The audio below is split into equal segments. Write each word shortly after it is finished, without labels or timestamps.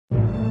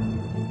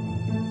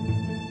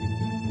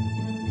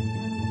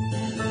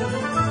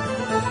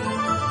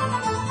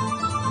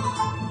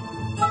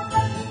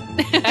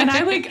And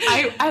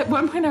I at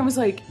one point I was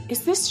like,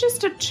 is this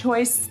just a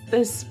choice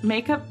this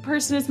makeup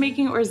person is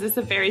making, or is this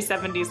a very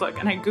 70s look?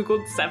 And I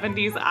Googled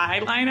 70s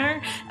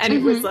eyeliner, and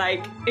it was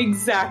like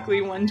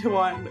exactly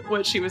 1-to-1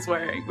 what she was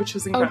wearing, which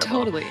was incredible. Oh,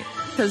 totally.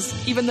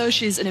 Because even though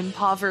she's an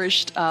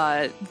impoverished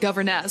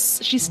governess,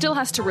 she still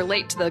has to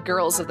relate to the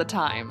girls of the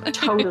time.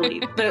 Totally.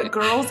 The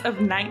girls of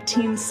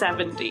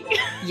 1970.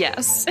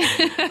 Yes.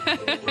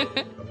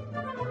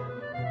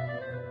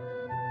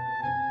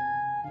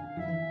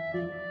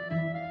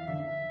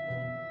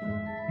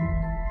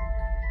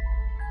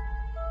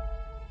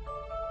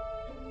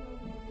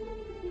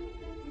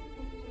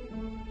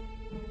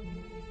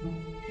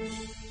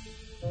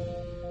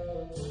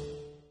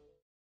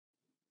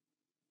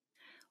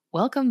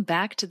 Welcome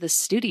back to the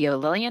studio,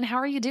 Lillian. How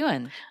are you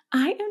doing?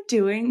 I am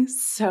doing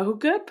so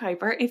good,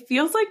 Piper. It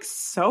feels like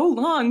so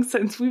long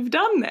since we've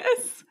done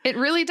this. It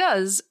really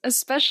does,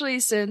 especially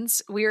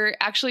since we're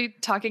actually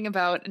talking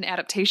about an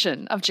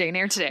adaptation of Jane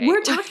Eyre today. We're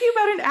talking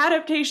about an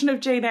adaptation of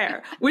Jane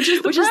Eyre, which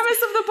is the premise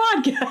of the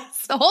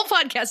podcast. The whole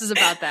podcast is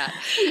about that.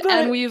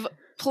 And we've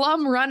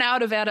plumb run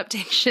out of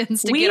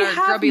adaptations to get our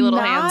grubby little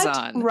hands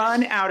on.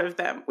 Run out of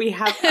them. We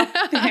have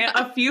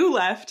a few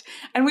left.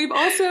 And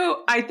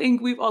I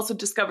think we've also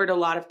discovered a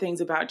lot of things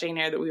about Jane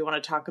Eyre that we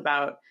want to talk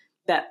about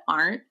that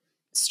aren't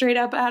straight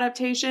up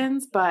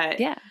adaptations. But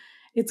yeah,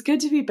 it's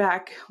good to be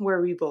back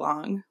where we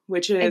belong,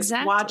 which is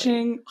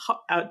watching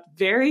a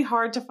very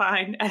hard to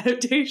find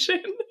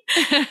adaptation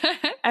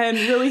and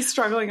really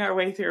struggling our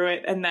way through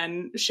it and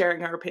then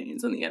sharing our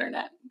opinions on the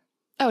internet.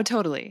 Oh,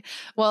 totally.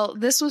 Well,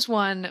 this was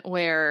one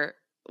where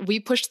we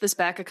pushed this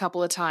back a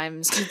couple of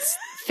times. It's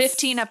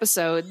 15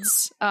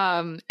 episodes,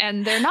 and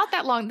they're not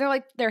that long.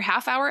 They're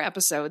half-hour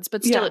episodes,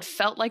 but still it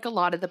felt like a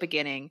lot at the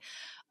beginning.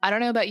 I don't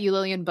know about you,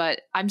 Lillian,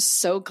 but I'm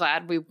so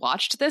glad we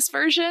watched this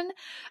version.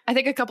 I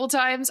think a couple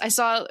times I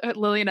saw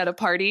Lillian at a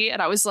party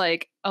and I was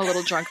like a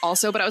little drunk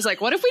also, but I was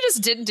like, what if we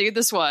just didn't do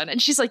this one? And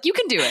she's like, you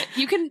can do it.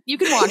 You can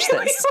watch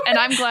this. And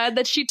I'm glad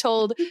that she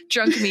told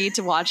drunk me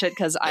to watch it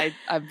because I'm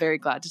very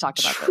glad to talk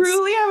about this.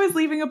 Truly, I was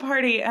leaving a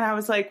party and I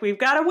was like, we've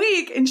got a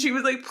week. And she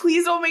was like,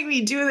 please don't make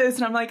me do this.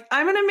 And I'm like,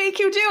 I'm going to make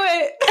you do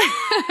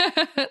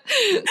it.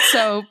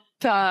 So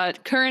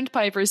current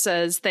Piper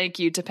says thank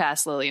you to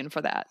past Lillian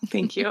for that.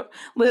 Thank you.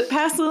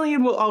 Past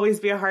Lillian will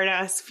always be a hard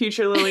ass.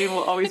 Future Lillian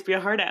will always be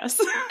a hard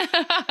ass.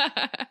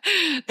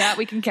 That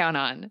we can count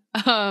on.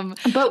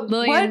 But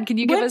Lillian, can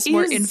you give us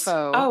more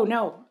info? Oh,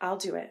 no, I'll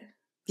do it.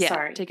 Yeah,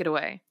 sorry. Take it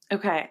away.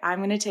 Okay, I'm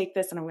going to take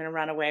this and I'm going to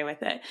run away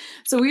with it.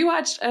 So we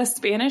watched a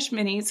Spanish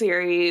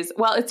miniseries.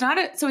 Well, it's not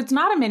a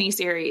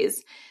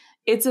miniseries.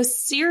 It's a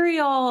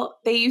serial.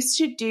 They used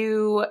to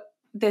do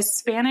this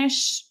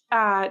Spanish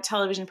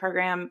television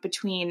program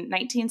between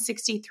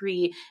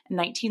 1963 and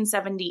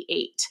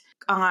 1978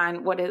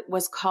 on what it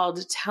was called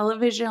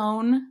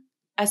Televisión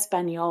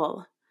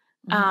Español,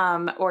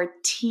 or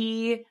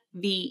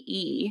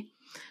TVE,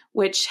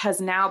 which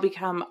has now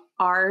become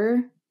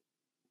RTVE,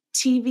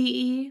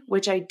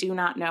 which I do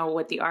not know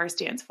what the R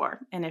stands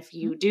for. And if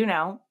you do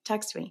know,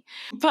 text me.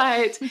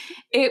 But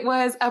it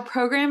was a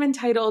program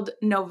entitled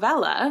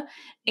Novela,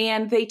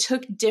 and they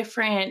took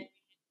different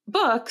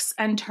books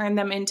and turned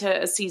them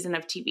into a season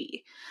of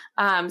TV.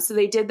 So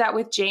they did that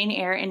with Jane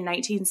Eyre in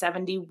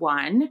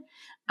 1971.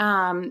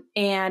 And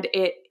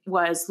it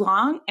was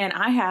long, and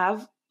I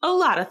have a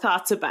lot of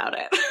thoughts about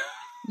it.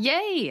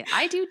 Yay,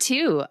 I do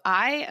too.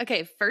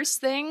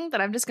 First thing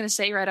that I'm just going to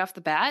say right off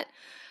the bat,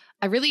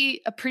 I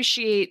really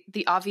appreciate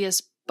the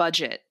obvious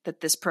budget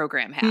that this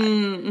program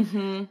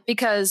had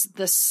because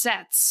the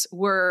sets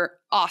were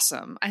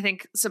awesome. I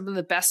think some of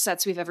the best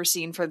sets we've ever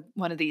seen for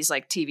one of these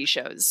like TV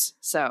shows.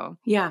 So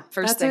yeah,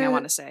 first thing I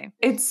want to say.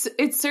 It's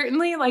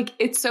certainly like,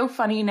 it's so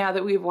funny now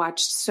that we've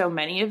watched so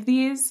many of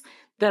these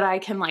that I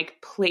can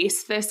like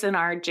place this in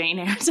our Jane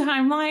Eyre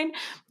timeline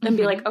and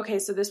be like, okay,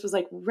 so this was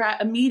like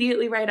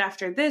immediately right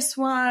after this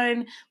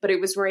one, but it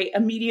was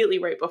immediately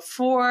right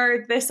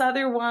before this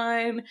other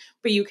one,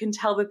 but you can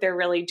tell that they're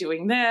really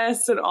doing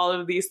this and all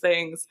of these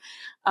things,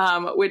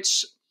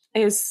 which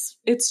is,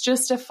 it's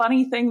just a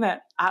funny thing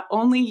that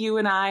only you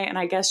and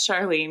I guess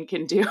Charlene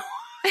can do.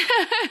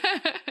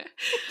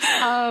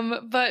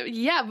 But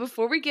yeah,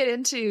 before we get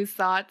into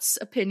thoughts,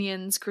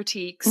 opinions,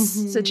 critiques,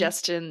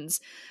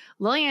 suggestions,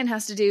 Lillian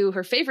has to do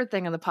her favorite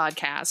thing on the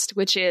podcast,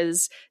 which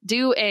is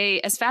do a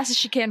as fast as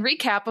she can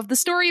recap of the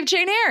story of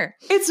Jane Eyre.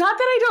 It's not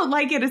that I don't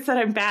like it, it's that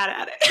I'm bad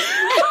at it.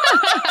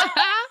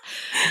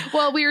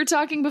 Well, we were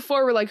talking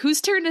before, we're like, whose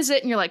turn is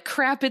it? And you're like,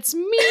 crap, it's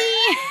me.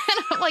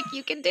 And I'm like,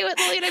 you can do it,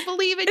 Lillian, I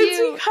believe in you.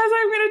 It's because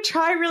I'm going to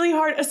try really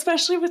hard,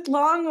 especially with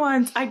long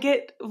ones. I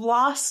get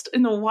lost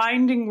in the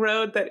winding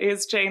road that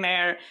is Jane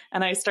Eyre,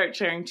 and I start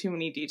sharing too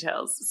many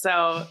details.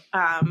 So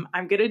I'm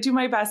going to do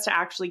my best to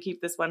actually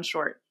keep this one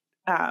short.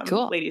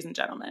 Cool. Ladies and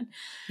gentlemen.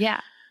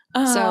 Yeah.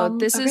 So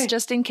this is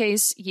just in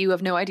case you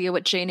have no idea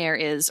what Jane Eyre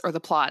is or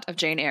the plot of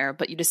Jane Eyre,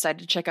 but you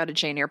decided to check out a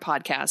Jane Eyre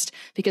podcast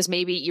because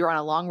maybe you're on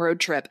a long road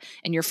trip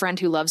and your friend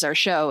who loves our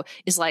show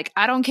is like,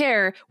 I don't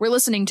care, we're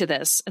listening to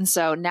this. And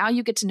so now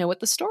you get to know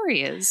what the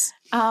story is.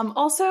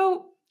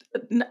 Also,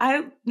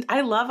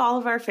 I love all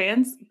of our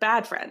fans.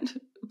 Bad friend.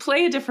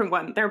 Play a different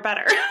one. They're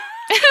better.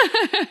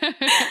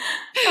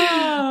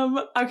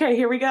 Okay,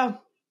 here we go.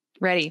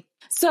 Ready.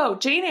 So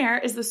Jane Eyre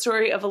is the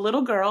story of a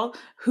little girl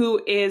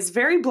who is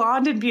very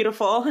blonde and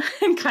beautiful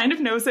and kind of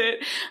knows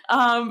it,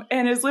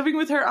 and is living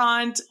with her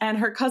aunt, and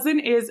her cousin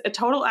is a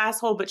total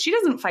asshole, but she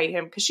doesn't fight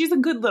him because she's a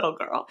good little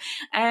girl.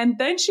 And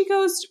then she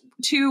goes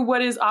to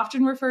what is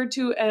often referred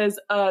to as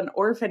an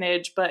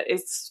orphanage, but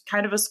it's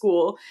kind of a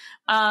school.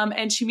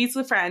 And she meets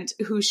a friend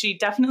who she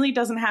definitely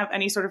doesn't have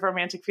any sort of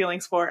romantic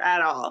feelings for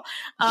at all.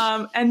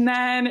 And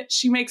then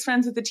she makes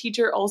friends with the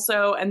teacher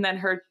also. And then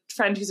her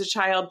friend who's a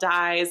child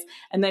dies.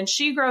 And then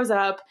she grows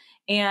up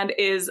and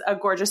is a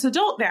gorgeous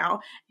adult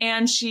now.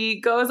 And she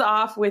goes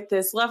off with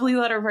this lovely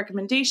letter of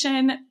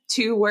recommendation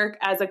to work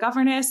as a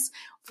governess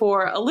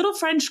for a little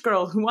French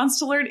girl who wants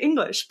to learn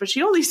English, but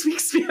she only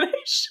speaks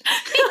Spanish.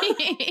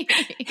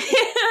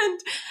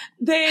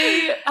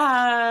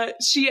 And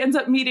she ends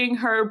up meeting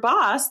her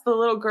boss, the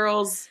little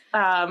girl's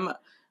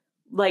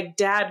like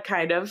dad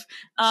kind of,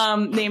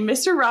 named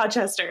Mr.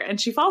 Rochester, and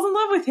she falls in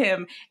love with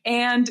him.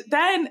 And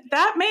then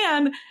that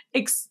man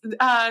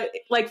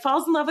like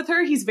falls in love with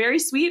her. He's very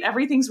sweet.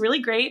 Everything's really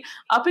great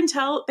up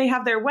until they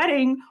have their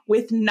wedding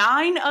with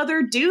 9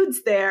 other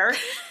dudes there.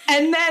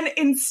 And then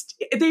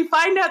they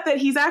find out that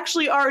he's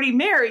actually already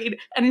married.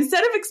 And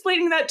instead of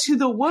explaining that to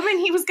the woman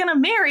he was going to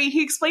marry,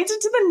 he explains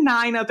it to the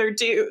 9 other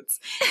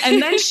dudes.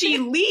 And then she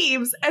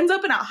leaves, ends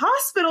up in a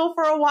hospital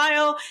for a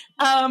while,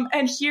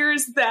 and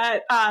hears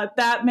that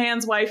that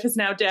man's wife is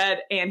now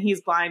dead and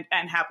he's blind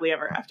and happily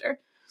ever after.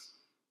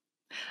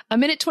 1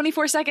 minute,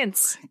 24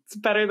 seconds. It's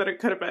better than it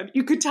could have been.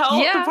 You could tell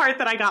the part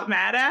that I got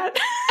mad at.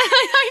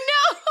 I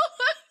know.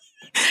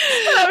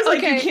 And I was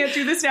like, you can't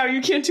do this now.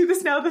 You can't do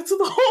this now. That's what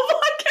the whole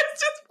podcast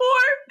is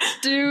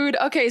for. Dude,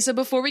 okay, so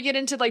before we get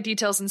into like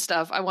details and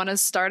stuff, I want to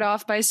start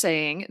off by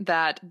saying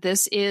that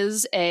this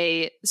was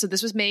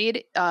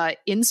made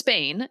in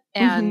Spain,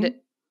 and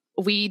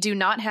we do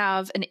not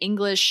have an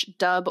English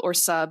dub or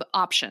sub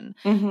option.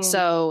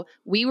 So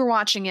we were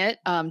watching it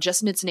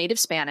just in its native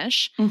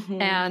Spanish,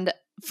 and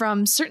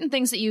from certain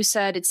things that you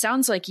said, it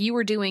sounds like you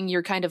were doing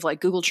your kind of like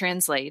Google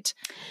Translate.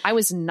 I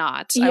was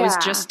not. I was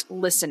just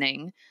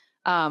listening.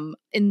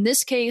 In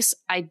this case,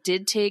 I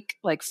did take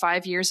like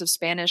 5 years of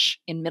Spanish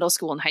in middle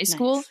school and high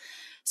school. Nice.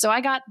 So I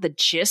got the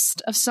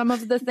gist of some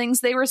of the things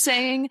they were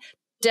saying.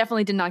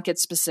 Definitely did not get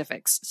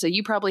specifics. So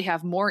you probably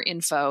have more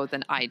info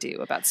than I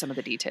do about some of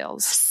the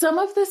details. Some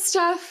of the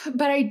stuff,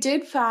 but I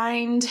did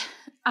find...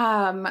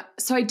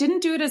 so I didn't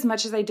do it as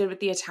much as I did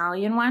with the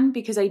Italian one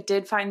because I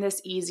did find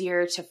this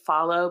easier to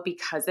follow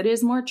because it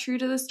is more true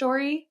to the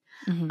story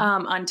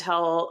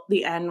until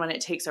the end when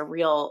it takes a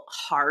real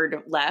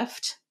hard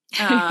left.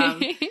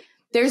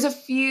 There's a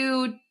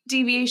few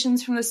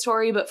deviations from the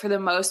story, but for the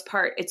most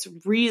part, it's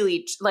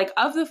really like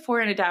of the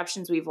foreign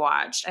adaptations we've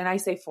watched, and I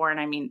say foreign,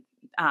 I mean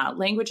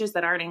languages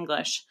that aren't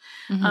English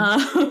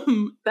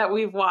that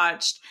we've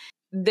watched.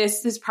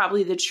 This is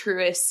probably the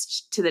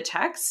truest to the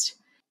text.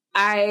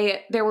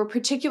 There were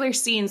particular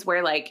scenes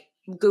where like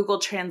Google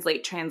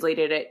Translate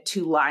translated it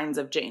to lines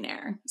of Jane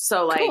Eyre.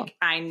 So like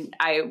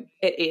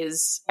it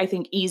is, I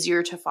think,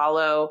 easier to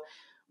follow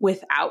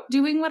without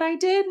doing what I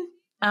did.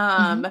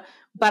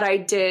 But I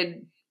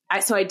did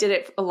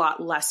it a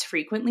lot less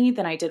frequently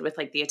than I did with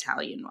like the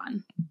Italian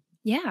one.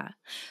 Yeah.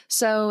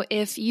 So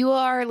if you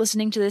are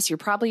listening to this, you're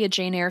probably a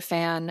Jane Eyre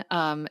fan.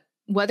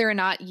 Whether or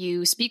not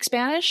you speak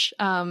Spanish,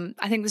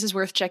 I think this is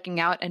worth checking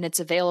out, and it's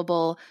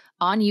available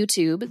on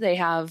YouTube. They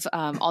have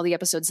all the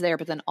episodes there,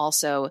 but then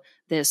also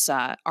this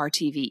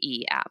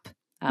RTVE app.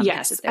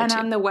 Yes, and too.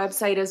 On the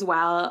website as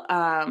well.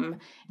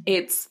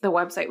 The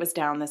website was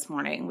down this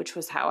morning, which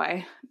was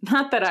how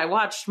not that I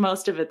watched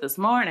most of it this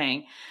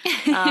morning.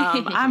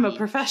 I'm a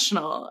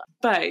professional,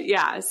 but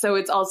yeah. So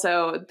it's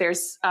also,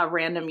 there's a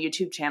random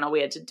YouTube channel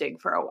I had to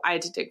dig for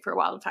a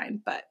while to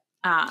find, but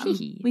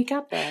we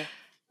got there.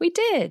 We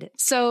did.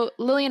 So,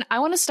 Lillian, I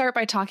want to start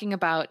by talking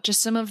about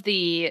just some of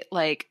the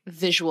like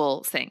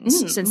visual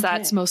things, since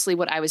that's mostly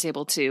what I was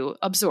able to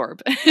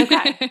absorb.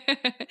 Okay.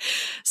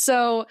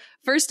 So,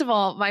 first of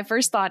all, my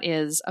first thought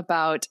is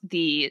about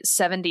the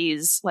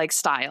 70s like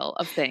style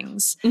of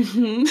things.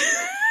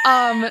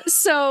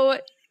 So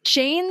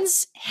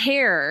Jane's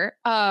hair,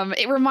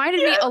 it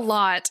reminded me a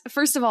lot,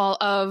 first of all,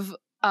 of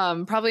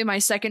probably my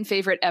second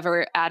favorite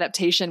ever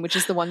adaptation, which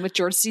is the one with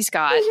George C.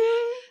 Scott.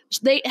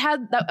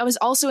 I was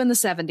also in the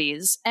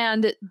 70s,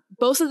 and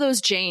both of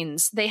those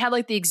Janes, they had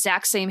like the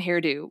exact same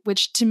hairdo,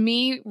 which to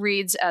me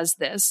reads as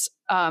this.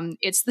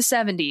 It's the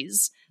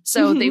 70s.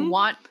 So they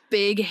want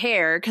big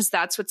hair because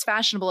that's what's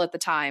fashionable at the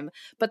time,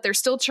 but they're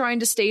still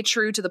trying to stay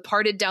true to the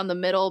parted down the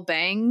middle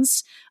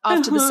bangs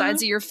off to the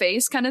sides of your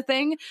face kind of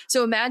thing.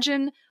 So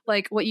imagine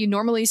like what you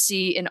normally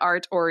see in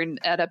art or in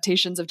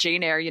adaptations of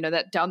Jane Eyre, you know,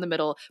 that down the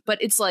middle, but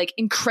it's like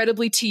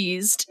incredibly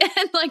teased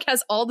and like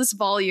has all this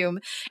volume.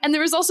 And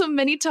there was also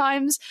many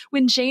times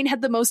when Jane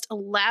had the most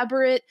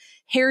elaborate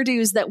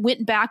hairdos that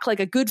went back like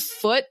a good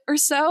foot or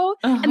so.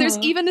 And there's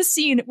even a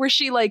scene where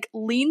she like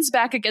leans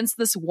back against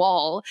this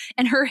wall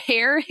and her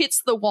hair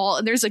hits the wall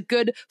and there's a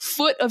good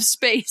foot of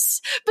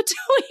space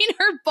between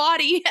her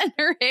body and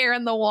her hair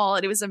and the wall.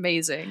 And it was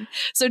amazing.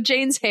 So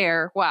Jane's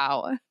hair,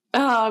 wow.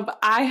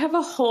 I have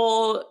a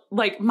whole,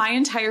 like, my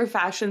entire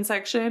fashion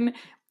section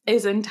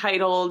is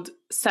entitled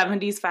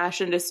 70s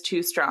Fashion is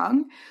Too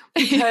Strong,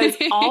 because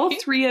all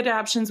 3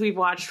 adaptations we've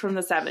watched from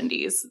the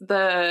 70s,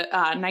 the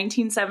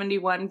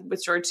 1971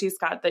 with George C.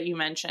 Scott that you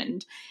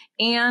mentioned,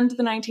 and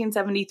the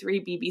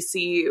 1973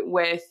 BBC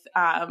with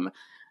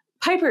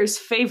Piper's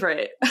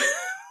favorite.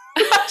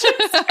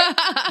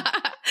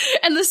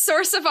 And the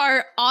source of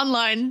our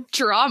online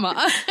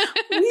drama.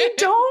 We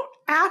don't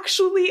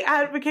actually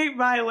advocate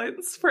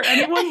violence, for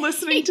anyone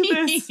listening to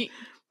this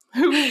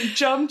who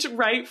jumped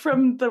right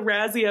from the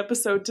Razzie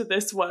episode to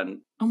this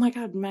one. Oh my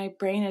God, my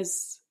brain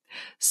is...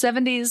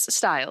 70s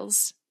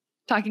Styles.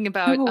 Talking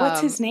about... Oh,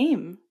 what's his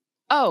name?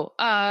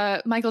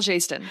 Michael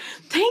Jaston.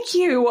 Thank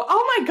you.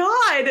 Oh my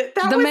God.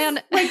 That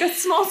was like a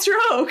small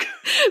stroke.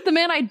 The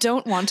man I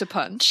don't want to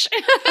punch.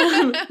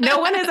 No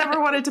one has ever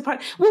wanted to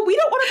punch. Well, we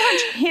don't want to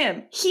punch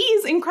him.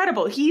 He's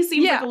incredible. He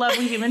seems like a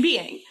lovely human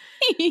being.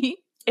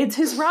 It's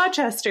his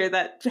Rochester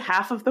that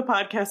half of the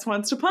podcast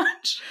wants to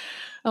punch.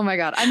 Oh my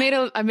God. I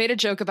made a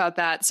joke about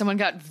that. Someone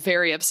got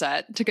very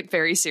upset, took it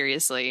very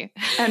seriously.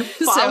 And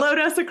followed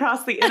us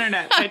across the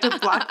internet. I had to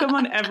block them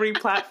on every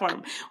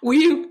platform.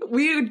 We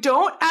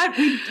don't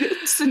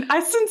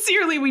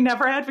we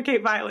never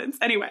advocate violence.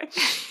 Anyway.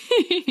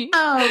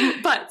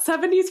 But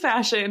 70s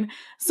fashion.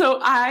 So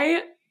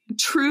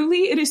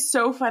it is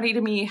so funny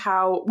to me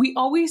how we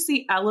always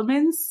see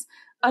elements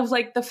of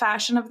like the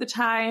fashion of the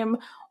time,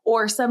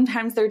 or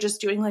sometimes they're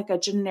just doing like a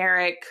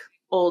generic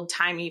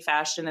old-timey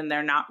fashion and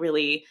they're not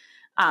really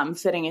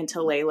fitting into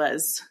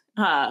Layla's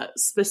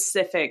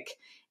specific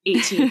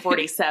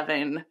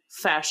 1847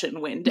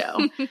 fashion window.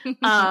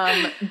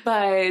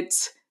 But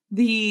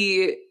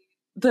the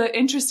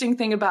interesting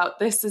thing about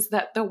this is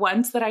that the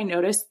ones that I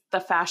noticed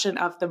the fashion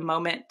of the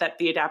moment that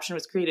the adaptation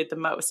was created the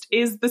most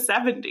is the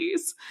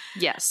 70s.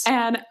 Yes.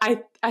 And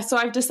so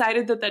I've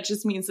decided that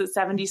just means that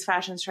 70s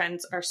fashion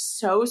trends are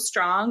so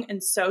strong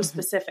and so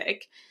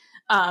specific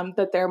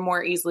that they're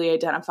more easily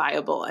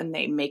identifiable and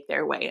they make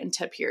their way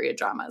into period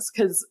dramas.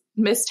 Because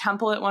Miss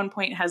Temple at one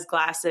point has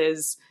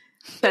glasses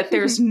that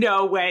there's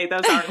no way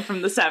those aren't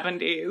from the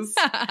 70s.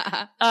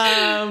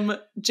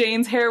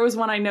 Jane's hair was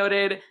one I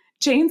noted.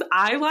 Jane's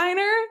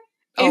eyeliner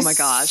is my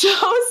gosh, so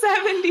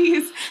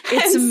 70s.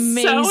 It's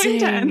amazing. So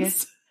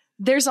intense.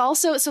 There's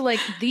also, so like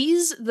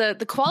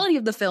the quality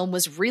of the film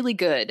was really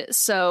good.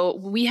 So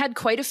we had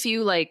quite a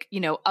few like, you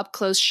know, up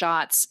close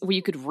shots where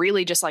you could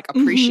really just like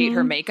appreciate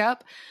her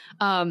makeup.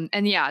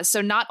 And yeah,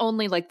 so not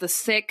only like the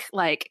thick,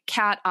 like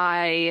cat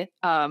eye,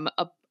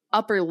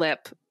 upper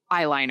lip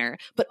eyeliner,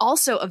 but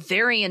also a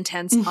very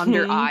intense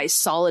under eye,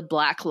 solid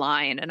black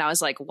line. And I was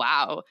like,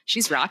 wow,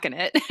 she's rocking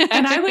it.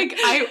 And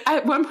I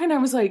at one point I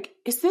was like,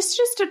 is this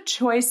just a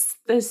choice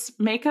this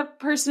makeup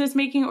person is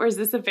making, or is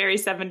this a very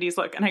 70s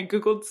look? And I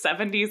Googled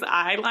 70s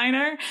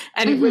eyeliner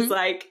and it was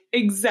like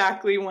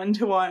exactly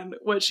 1-to-1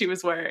 what she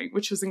was wearing,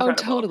 which was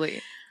incredible. Oh,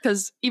 totally.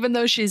 Because even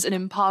though she's an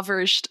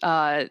impoverished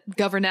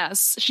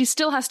governess, she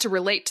still has to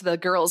relate to the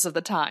girls of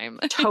the time.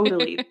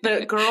 Totally.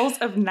 The girls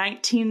of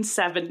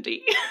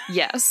 1970.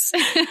 Yes.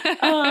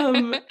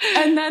 And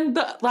then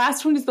the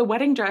last one is the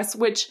wedding dress,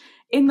 which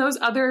in those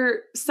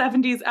other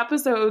 70s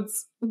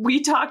episodes,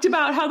 we talked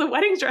about how the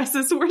wedding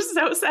dresses were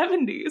so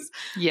 70s.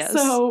 Yes.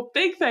 So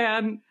big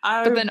fan.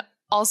 But then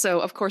also,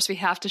 of course, we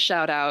have to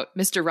shout out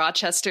Mr.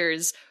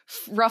 Rochester's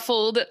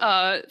ruffled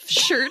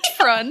shirt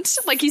front,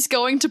 like he's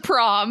going to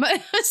prom.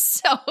 It was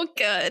so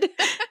good. It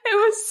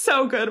was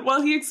so good.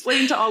 Well, he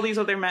explained to all these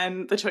other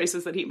men the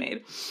choices that he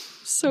made.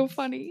 So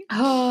funny.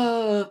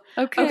 Oh,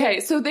 okay.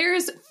 So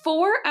there's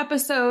 4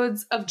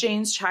 episodes of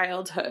Jane's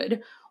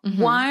childhood.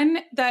 One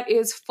that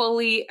is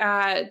fully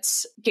at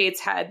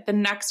Gateshead. The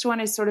next one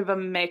is sort of a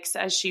mix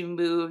as she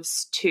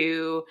moves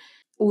to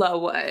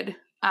Lowood.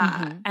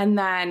 And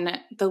then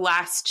the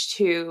last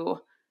 2.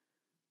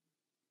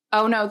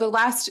 Oh no,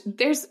 there's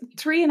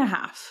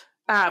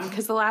 3.5.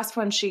 Because the last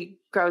one she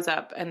grows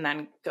up and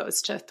then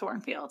goes to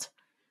Thornfield.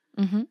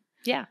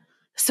 Yeah.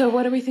 So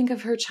what do we think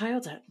of her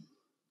childhood?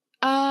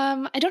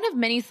 I don't have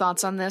many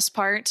thoughts on this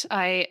part.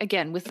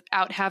 Again,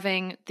 without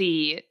having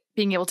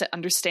being able to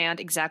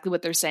understand exactly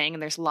what they're saying,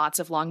 and there's lots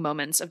of long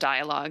moments of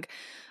dialogue.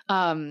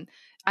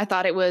 I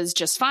thought it was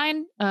just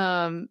fine.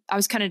 I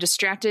was kind of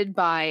distracted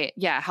by,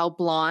 how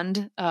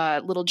blonde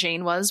little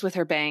Jane was with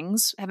her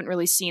bangs. I haven't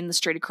really seen the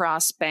straight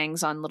across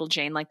bangs on little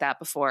Jane like that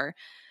before.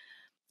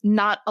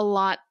 Not a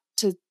lot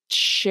to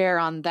share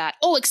on that.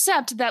 Oh,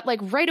 except that like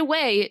right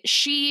away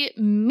she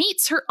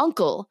meets her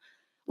uncle.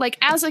 Like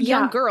as a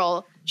young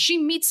girl, she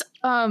meets,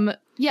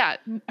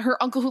 her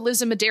uncle who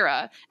lives in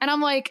Madeira. And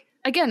I'm like,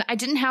 again, I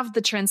didn't have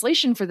the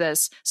translation for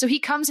this. So he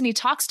comes and he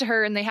talks to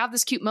her and they have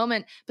this cute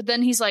moment. But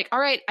then he's like, all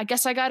right, I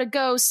guess I gotta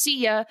go.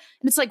 See ya. And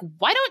it's like,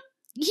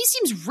 he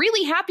seems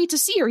really happy to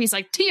see her. He's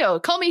like, Tio,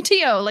 call me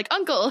Tio, like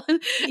uncle,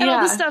 and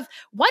all this stuff.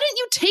 Why didn't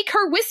you take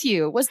her with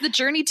you? Was the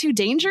journey too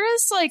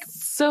dangerous? Like,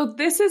 so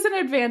this is an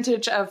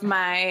advantage of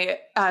my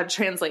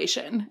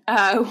translation,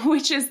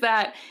 which is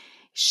that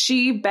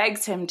she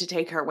begs him to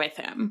take her with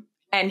him.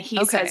 And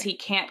he says he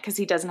can't because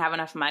he doesn't have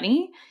enough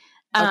money.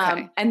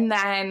 And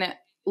then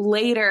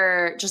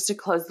later, just to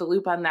close the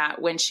loop on that,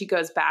 when she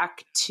goes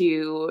back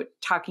to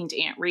talking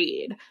to Aunt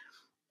Reed,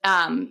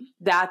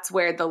 that's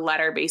where the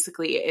letter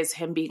basically is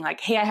him being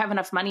like, hey, I have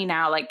enough money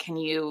now. Like, can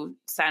you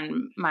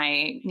send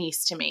my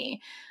niece to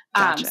me?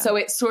 Gotcha. So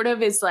it sort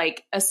of is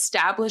like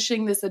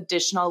establishing this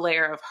additional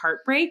layer of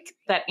heartbreak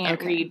that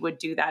Aunt Reed would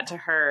do that to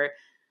her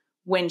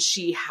when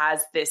she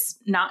has this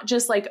not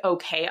just like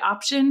okay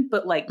option,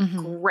 but like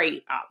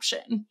great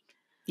option.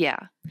 Yeah.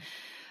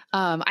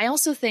 I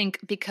also think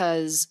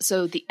because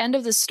the end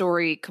of the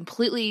story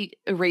completely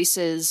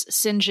erases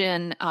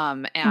Sinjin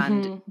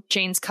and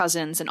Jane's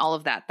cousins and all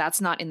of that.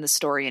 That's not in the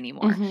story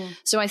anymore.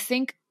 So I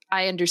think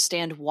I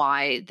understand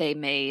why they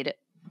made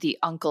the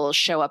uncle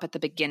show up at the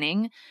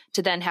beginning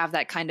to then have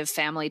that kind of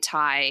family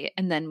tie.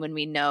 And then when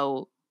we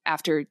know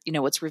after,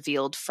 what's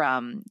revealed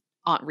from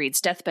Aunt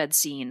Reed's deathbed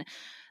scene,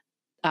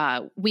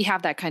 we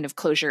have that kind of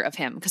closure of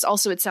him. Because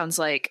also it sounds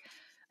like,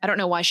 I don't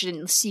know why she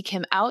didn't seek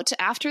him out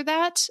after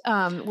that.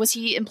 Was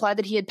he implied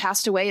that he had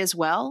passed away as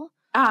well?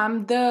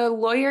 The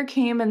lawyer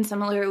came, and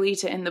similarly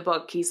to in the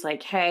book, he's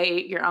like,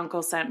 hey, your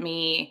uncle sent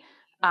me.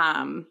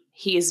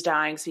 He is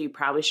dying, so you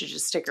probably should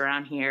just stick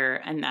around here,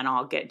 and then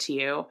I'll get to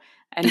you.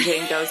 And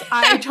Jane goes,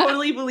 I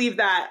totally believe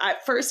that.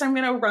 At first, I'm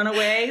going to run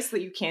away so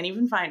that you can't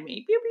even find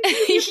me.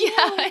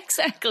 Yeah,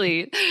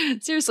 exactly.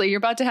 Seriously, you're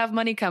about to have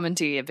money coming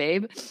to you,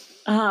 babe.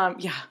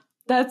 Yeah,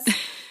 that's...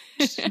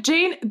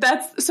 Jane,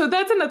 that's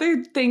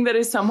another thing that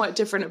is somewhat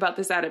different about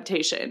this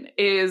adaptation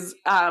is,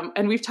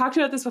 and we've talked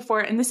about this before,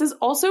 and this is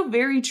also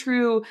very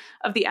true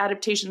of the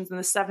adaptations in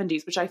the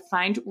 70s, which I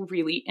find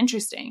really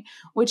interesting,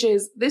 which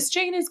is this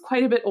Jane is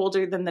quite a bit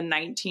older than the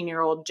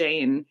 19-year-old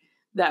Jane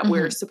that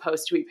we're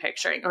supposed to be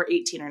picturing, or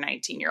 18 or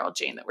 19-year-old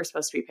Jane that we're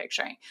supposed to be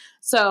picturing.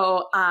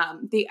 So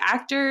the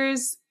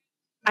actors,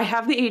 I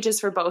have the ages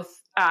for both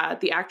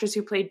the actors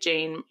who played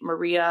Jane,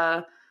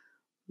 Maria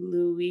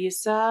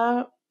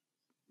Luisa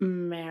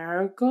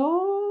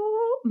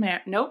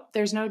nope,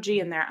 there's no G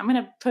in there. I'm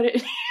going to put it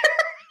here.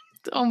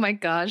 Oh my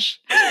gosh.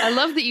 I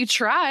love that you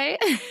try.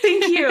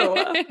 Thank you.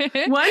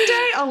 One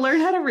day I'll learn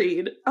how to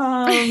read.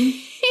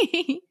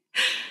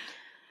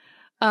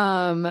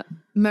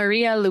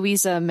 Maria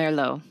Luisa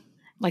Merlot,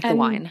 like the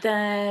wine.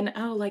 Then,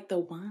 like the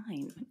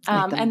wine.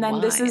 Then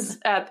wine. This is,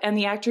 and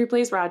the actor who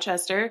plays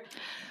Rochester.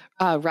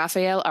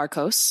 Rafael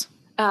Arcos.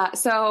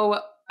 So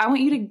I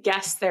want you to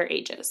guess their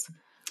ages.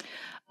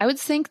 I would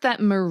think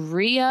that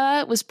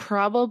Maria was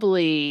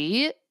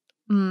probably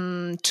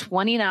 29.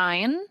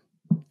 30.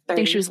 I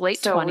think she was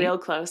late 20. Real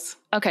close.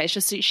 Okay, so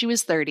she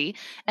was 30.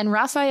 And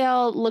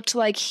Raphael looked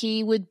like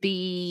he would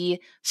be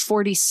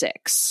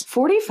 46.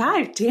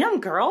 45.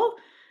 Damn, girl.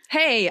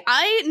 Hey,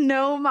 I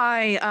know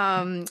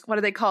my, what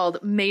are they called?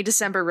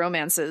 May-December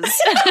romances.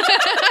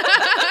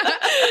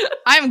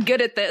 I'm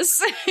good at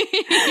this.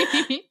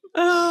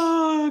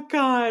 Oh,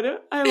 God.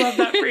 I love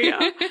that for you.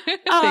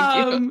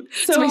 Thank you.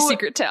 It's my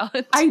secret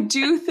talent. I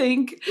do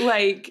think,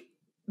 like,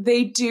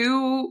 they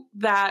do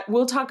that.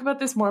 We'll talk about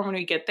this more when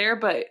we get there,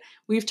 but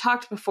we've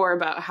talked before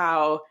about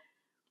how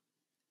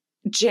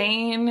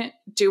Jane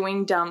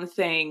doing dumb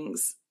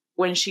things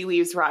when she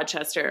leaves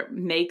Rochester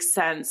makes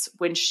sense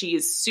when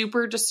she's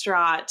super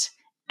distraught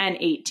and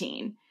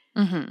 18.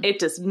 It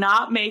does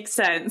not make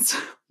sense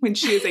when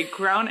she is a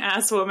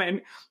grown-ass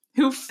woman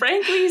who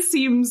frankly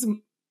seems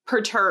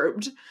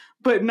perturbed,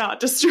 but not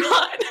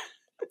distraught.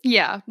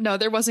 Yeah, no,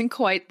 there wasn't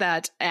quite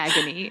that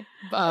agony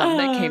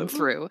that came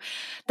through.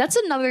 That's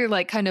another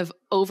like kind of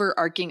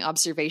overarching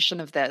observation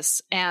of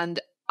this.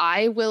 And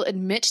I will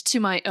admit to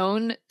my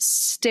own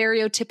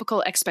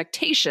stereotypical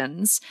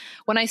expectations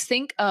when I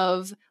think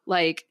of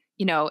like,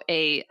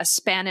 a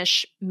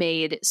Spanish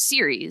made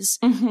series.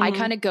 I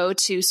kind of go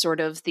to sort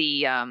of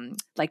the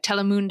like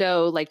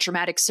Telemundo, like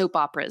dramatic soap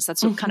operas.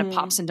 That's what kind of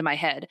pops into my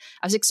head.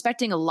 I was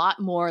expecting a lot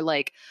more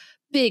like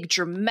big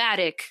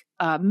dramatic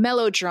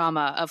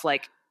melodrama of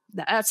like,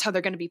 that's how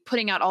they're going to be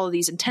putting out all of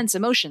these intense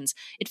emotions.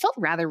 It felt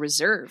rather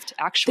reserved,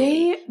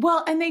 actually.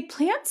 And they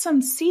plant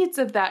some seeds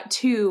of that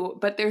too,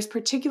 but there's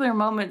particular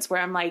moments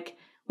where I'm like,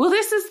 well,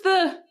 this is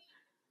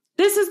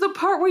the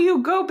part where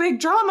you go big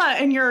drama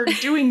and you're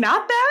doing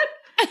not that?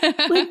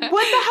 Like,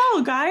 what the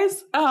hell,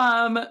 guys?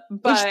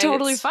 But which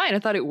totally fine. I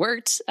thought it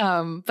worked.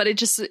 But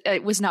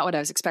it was not what I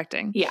was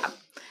expecting. Yeah.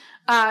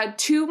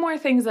 Two more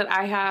things that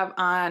I have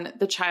on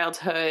the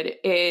childhood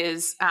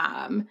is,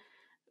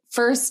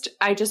 first,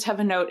 I just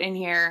have a note in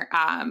here.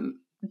 Cousin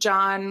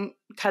John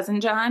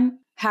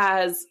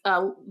has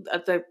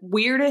the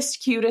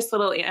weirdest, cutest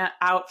little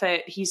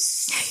outfit. He's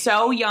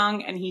so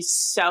young and he's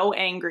so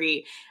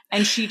angry,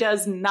 and she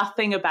does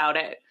nothing about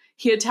it.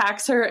 He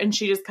attacks her and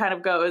she just kind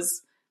of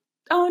goes,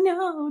 "Oh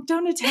no,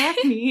 don't attack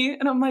me."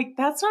 And I'm like,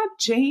 that's not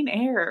Jane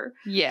Eyre.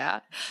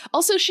 Yeah.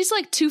 Also, she's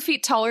like 2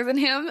 feet taller than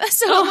him,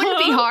 so it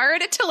wouldn't be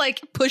hard to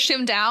like push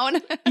him down.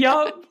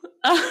 Yup.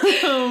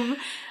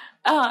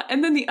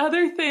 And then the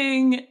other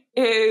thing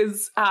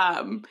is,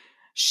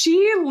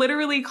 she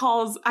literally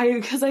calls,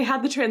 because I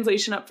had the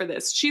translation up for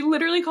this, she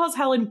literally calls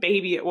Helen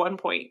baby at one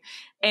point,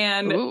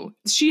 and Ooh.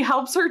 she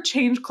helps her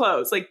change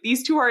clothes. Like,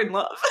 these two are in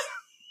love.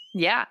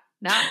 Yeah.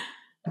 No.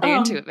 They're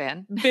into it,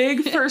 man.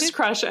 Big first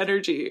crush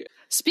energy.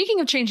 Speaking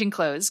of changing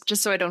clothes,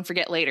 just so I don't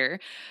forget later,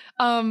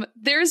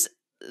 there's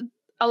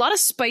a lot of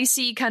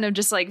spicy kind of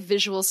just like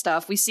visual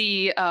stuff. We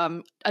see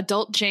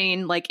adult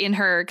Jane like in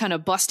her kind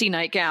of busty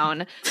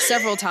nightgown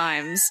several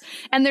times.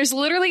 And there's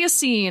literally a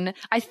scene,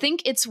 I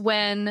think it's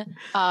when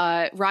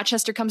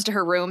Rochester comes to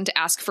her room to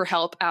ask for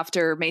help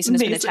after Mason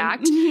has been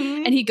attacked.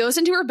 Mm-hmm. And he goes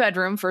into her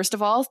bedroom, first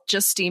of all,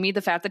 just steamy,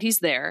 the fact that he's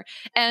there.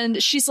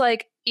 And she's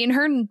like, in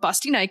her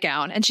busty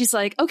nightgown, and she's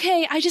like,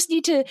 "Okay, I just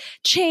need to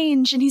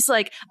change." And he's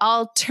like,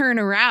 "I'll turn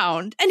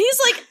around." And he's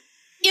like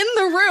in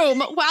the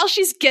room while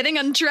she's getting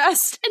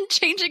undressed and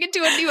changing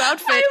into a new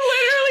outfit. I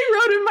literally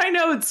wrote in my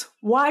notes,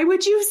 "Why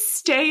would you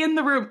stay in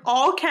the room?"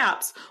 All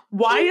caps.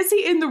 Why is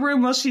he in the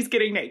room while she's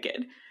getting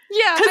naked?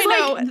 Yeah, I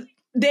know. Like,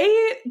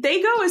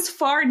 they go as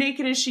far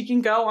naked as she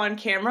can go on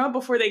camera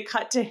before they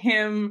cut to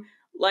him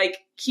like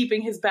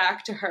keeping his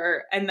back to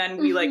her, and then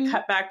we like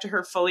cut back to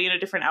her fully in a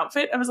different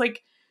outfit. I was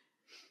like,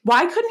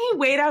 why couldn't he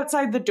wait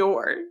outside the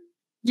door?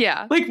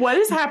 Yeah. Like, what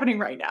is happening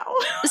right now?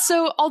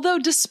 So, although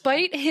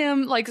despite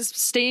him, like,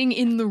 staying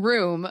in the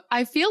room,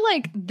 I feel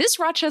like this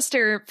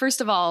Rochester,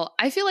 first of all,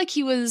 I feel like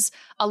he was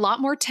a lot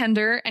more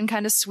tender and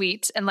kind of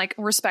sweet and, like,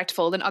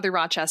 respectful than other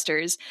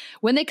Rochesters.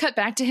 When they cut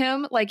back to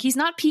him, like, he's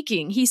not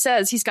peeking. He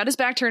says, he's got his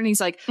back turned and he's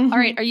like, "All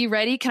right, are you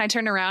ready? Can I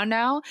turn around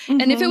now?"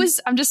 And if it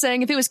was, I'm just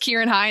saying, if it was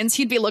Kieran Hines,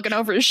 he'd be looking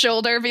over his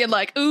shoulder, being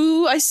like,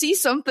 "Ooh, I see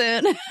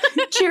something."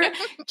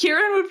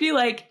 Kieran would be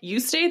like, "You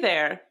stay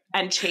there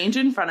and change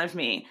in front of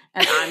me,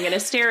 and I'm going to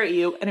stare at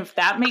you. And if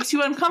that makes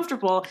you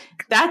uncomfortable,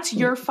 that's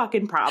your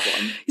fucking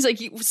problem." He's like,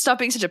 "You stop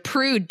being such a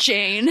prude,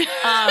 Jane."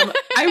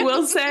 I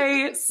will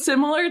say,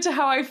 similar to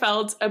how I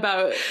felt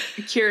about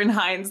Kieran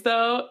Hines,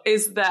 though,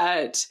 is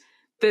that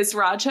this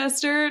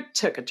Rochester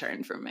took a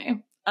turn from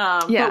me.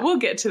 But we'll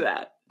get to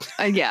that.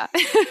 Yeah.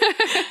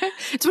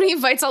 It's when he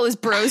invites all his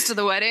bros to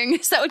the wedding.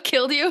 Is that what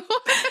killed you?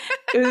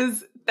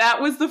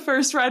 That was the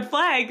first red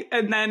flag.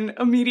 And then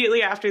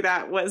immediately after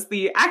that was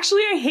the,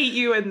 "Actually, I hate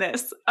you in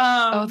this."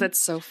 Oh, that's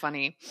so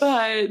funny.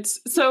 But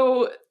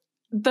so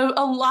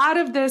a lot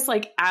of this,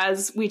 like,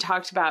 as we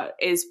talked about,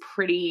 is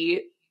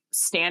pretty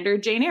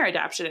standard Jane Eyre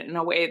adaptation in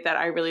a way that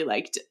I really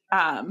liked.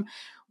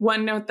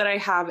 One note that I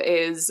have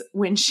is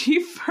when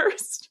she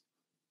first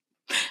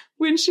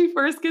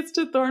gets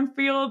to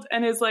Thornfield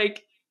and is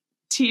like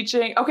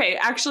teaching. Okay,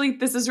 actually,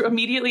 this is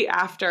immediately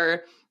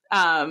after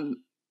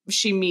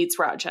she meets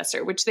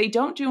Rochester, which they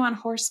don't do on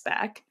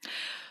horseback.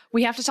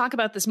 We have to talk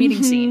about this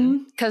meeting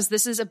scene because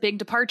this is a big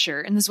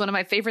departure. And this is one of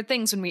my favorite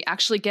things when we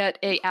actually get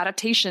a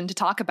adaptation to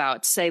talk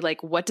about, say,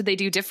 like, what did they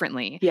do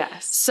differently?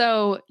 Yes.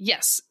 So,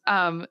 yes,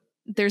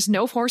 there's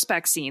no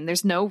horseback scene.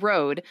 There's no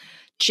road.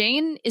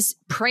 Jane is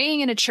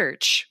praying in a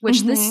church,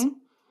 which this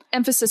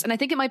emphasis, and I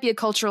think it might be a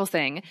cultural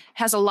thing,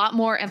 has a lot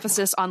more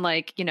emphasis on,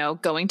 like, you know,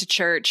 going to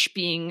church,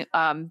 being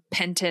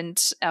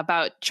penitent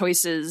about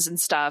choices and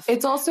stuff.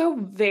 It's also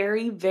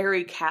very,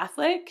 very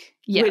Catholic,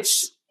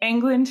 which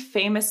England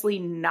famously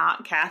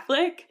not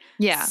Catholic.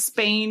 Yeah.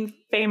 Spain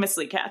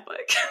famously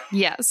Catholic.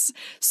 Yes.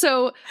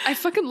 So I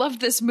fucking love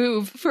this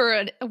move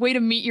for a way to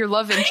meet your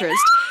love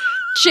interest.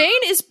 Jane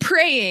is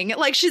praying,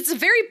 like, she's a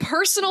very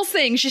personal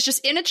thing. She's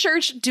just in a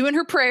church doing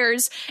her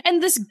prayers,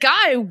 and this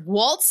guy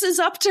waltzes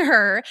up to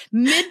her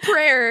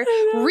mid-prayer,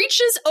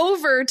 reaches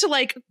over to,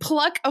 like,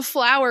 pluck a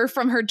flower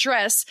from her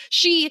dress.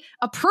 She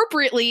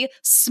appropriately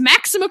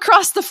smacks him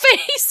across the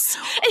face,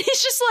 and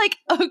he's just like,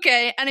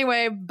 "Okay,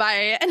 anyway,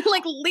 bye," and,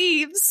 like,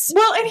 leaves.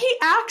 Well, and he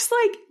acts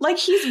like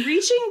he's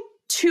reaching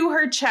to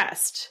her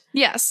chest.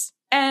 Yes.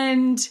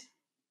 And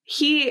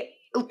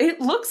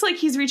it looks like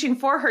he's reaching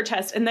for her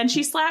chest, and then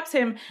she slaps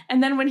him,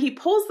 and then when he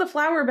pulls the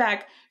flower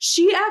back,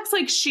 she acts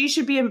like she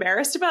should be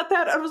embarrassed about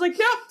that. I was like,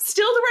 nope,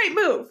 still the right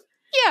move.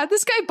 Yeah,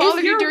 this guy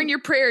bothered you during your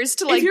prayers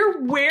to, like, if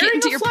you're wearing get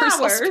into a your flower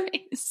personal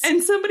space,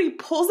 and somebody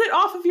pulls it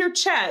off of your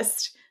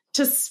chest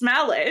to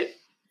smell it,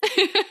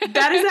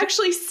 that is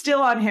actually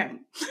still on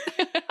him.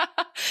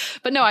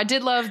 But no, I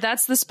did love,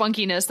 that's the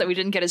spunkiness that we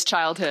didn't get as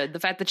childhood. The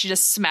fact that she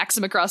just smacks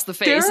him across the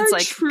face. It's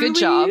like, good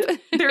job.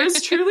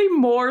 There's truly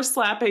more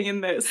slapping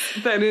in this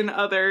than in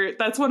other.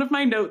 That's one of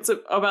my notes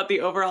about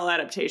the overall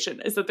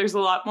adaptation, is that there's a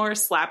lot more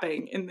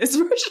slapping in this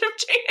version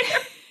of Jane Eyre.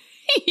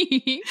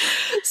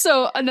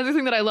 So another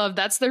thing that I love,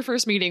 that's their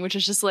first meeting, which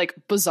is just like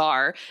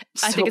bizarre.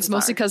 I think it's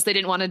mostly because they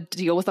didn't want to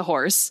deal with a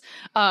horse.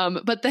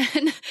 But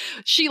then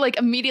she like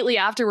immediately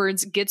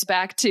afterwards gets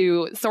back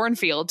to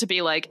Thornfield to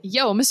be like,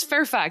 yo, Miss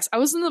Fairfax, I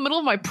was in the middle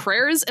of my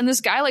prayers and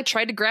this guy like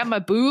tried to grab my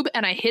boob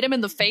and I hit him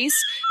in the face.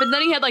 But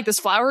then he had like this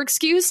flower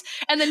excuse.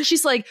 And then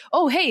she's like,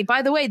 oh, hey,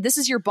 by the way, this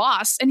is your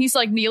boss. And he's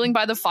like kneeling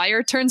by the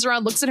fire, turns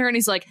around, looks at her and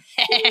he's like,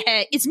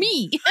 it's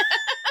me.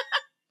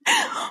 Well,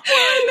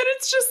 and then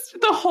it's just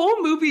the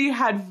whole movie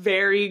had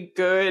very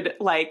good,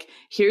 like,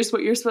 here's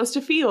what you're supposed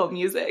to feel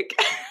music.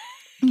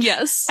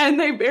 Yes. And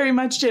they very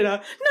much did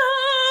a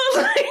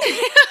no.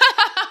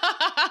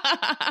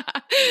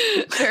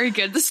 Very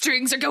good. The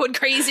strings are going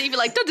crazy. You're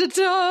like, da da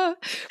da.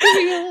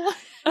 Reveal.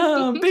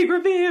 Big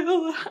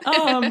reveal.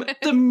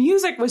 The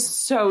music was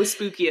so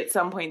spooky at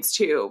some points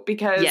too,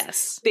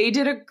 because they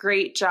did a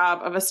great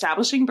job of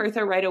establishing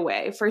Bertha right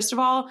away. First of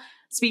all,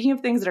 speaking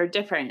of things that are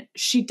different,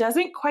 she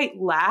doesn't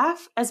quite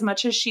laugh as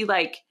much as she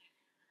like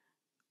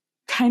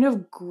kind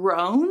of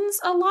groans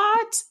a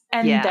lot.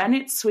 And then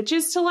it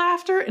switches to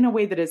laughter in a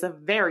way that is a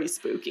very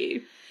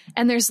spooky.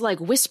 And there's like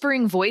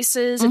whispering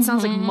voices. It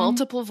sounds like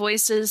multiple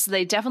voices.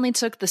 They definitely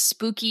took the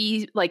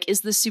spooky, like,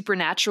 is the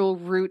supernatural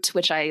route,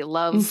 which I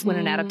love when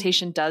an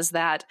adaptation does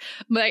that.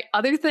 My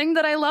other thing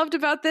that I loved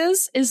about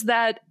this is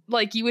that,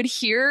 like, you would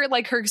hear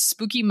like her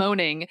spooky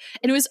moaning,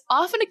 and it was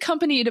often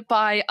accompanied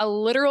by a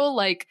literal,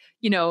 like,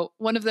 you know,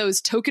 one of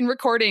those token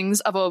recordings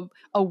of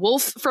a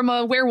wolf from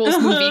a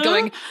werewolf movie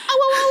going,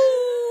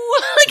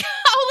 oh, like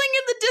howling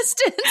in the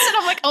distance. And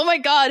I'm like, oh my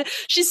God,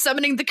 she's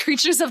summoning the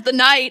creatures of the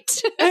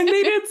night. And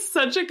they did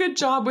such a good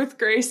job with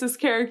Grace's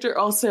character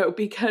also,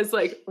 because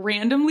like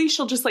randomly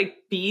she'll just like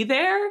be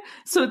there.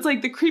 So it's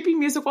like the creepy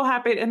music will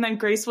happen and then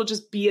Grace will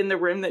just be in the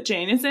room that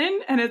Jane is in.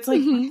 And it's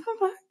like, what the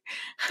fuck?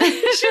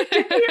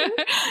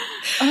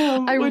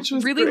 I which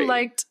was really great.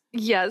 liked,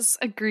 yes,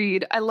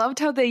 agreed. I loved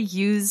how they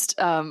used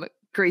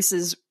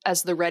Grace's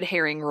as the red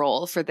herring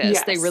role for this.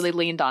 Yes. They really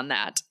leaned on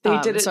that. They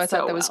did it so I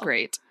thought that was well.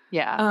 great.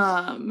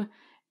 Yeah.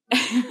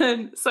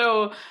 And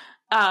so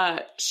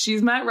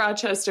she's met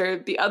Rochester.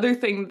 The other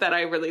thing that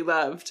I really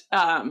loved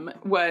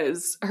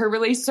was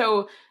her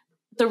so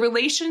the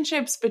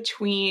relationships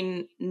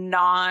between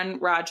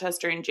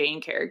non-Rochester and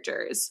Jane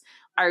characters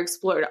are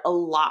explored a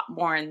lot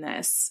more in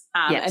this.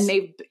 And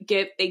they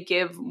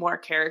give more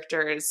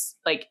characters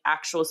like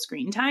actual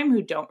screen time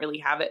who don't really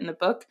have it in the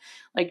book,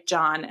 like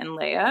John and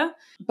Leia.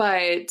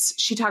 But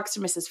she talks to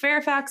Mrs.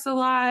 Fairfax a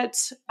lot.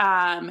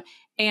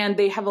 And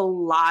they have a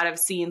lot of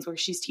scenes where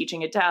she's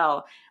teaching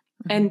Adele.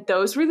 And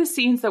those were the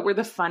scenes that were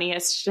the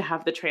funniest to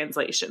have the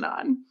translation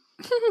on.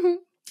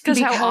 Because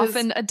how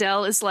often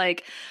Adele is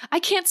like,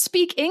 I can't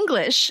speak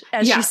English,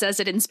 as she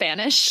says it in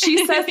Spanish.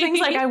 She says things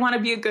like, I want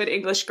to be a good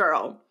English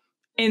girl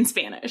in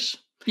Spanish.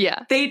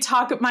 Yeah.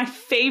 My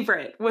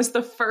favorite was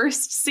the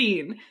first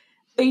scene.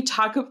 They're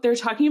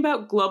talking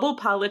about global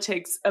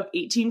politics of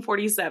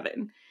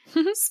 1847,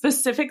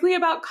 specifically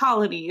about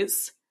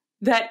colonies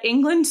that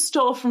England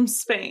stole from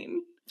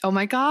Spain. Oh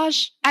my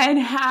gosh. And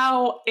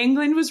how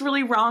England was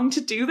really wrong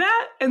to do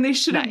that, and they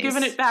should have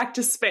given it back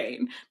to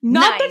Spain.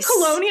 Not that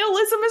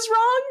colonialism is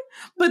wrong,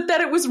 but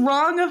that it was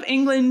wrong of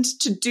England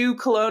to do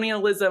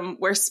colonialism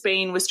where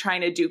Spain was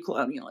trying to do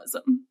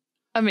colonialism.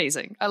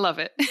 Amazing. I love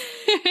it.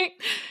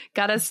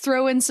 Gotta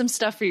throw in some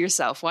stuff for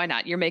yourself. Why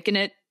not? You're making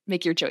it.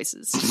 Make your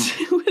choices.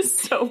 It was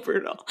so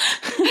brutal.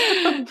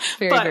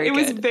 Very it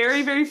was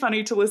very, very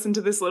funny to listen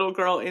to this little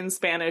girl in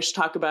Spanish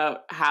talk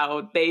about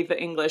how they, the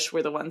English,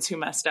 were the ones who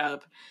messed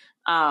up,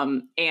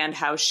 and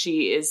how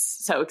she is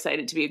so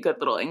excited to be a good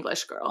little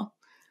English girl.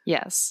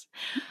 Yes.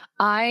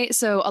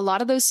 So a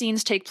lot of those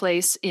scenes take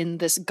place in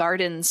this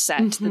garden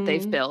set that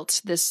they've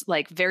built, this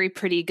like very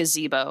pretty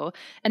gazebo.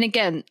 And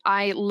again,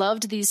 I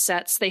loved these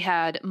sets. They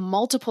had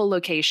multiple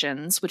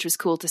locations, which was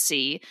cool to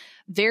see.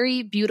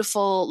 Very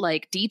beautiful,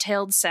 like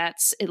detailed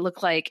sets. It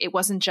looked like it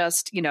wasn't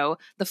just, you know,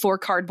 the 4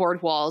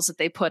 cardboard walls that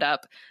they put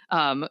up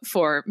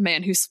for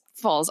Man Who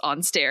Falls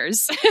on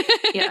Stairs.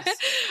 Yes.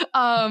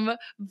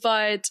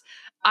 But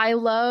I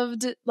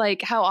loved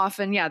like how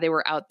often, they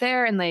were out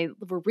there and they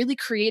were really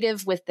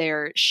creative with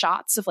their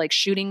shots of like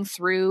shooting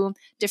through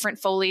different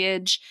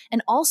foliage,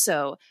 and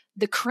also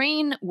the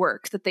crane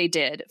work that they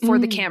did for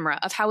the camera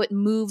of how it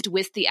moved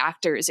with the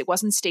actors. It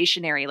wasn't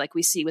stationary like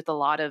we see with a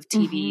lot of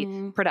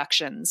TV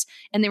productions.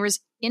 And there was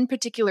in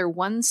particular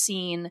one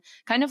scene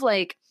kind of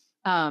like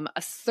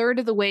a third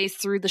of the way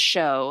through the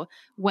show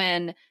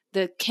when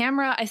the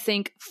camera, I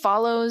think,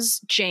 follows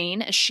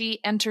Jane as she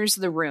enters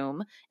the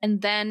room, and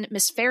then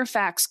Miss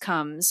Fairfax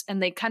comes and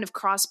they kind of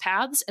cross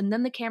paths, and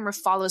then the camera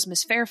follows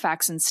Miss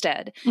Fairfax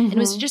instead. And it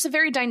was just a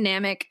very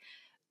dynamic,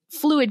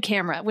 fluid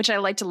camera, which I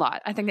liked a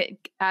lot. I think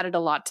it added a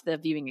lot to the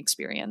viewing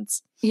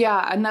experience.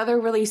 Yeah, another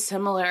really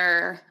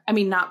similar, I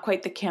mean, not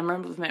quite the camera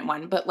movement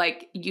one, but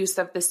like use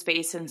of the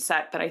space and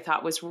set that I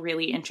thought was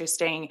really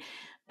interesting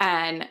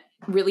and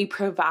really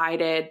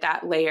provided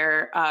that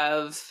layer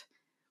of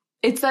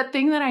It's that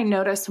thing that I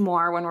notice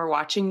more when we're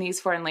watching these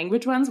foreign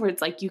language ones where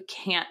it's like you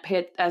can't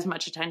pay as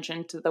much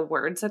attention to the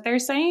words that they're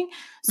saying.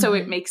 So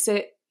it makes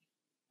it,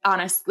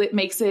 honestly, it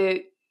makes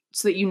it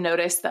so that you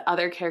notice the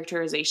other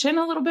characterization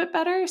a little bit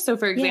better. So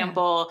for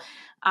example,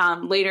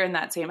 later in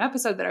that same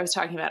episode that I was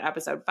talking about,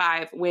 episode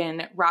 5,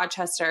 when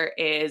Rochester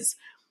is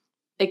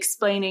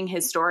explaining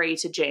his story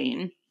to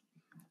Jane,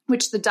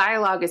 which the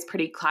dialogue is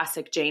pretty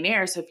classic Jane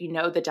Eyre. So if you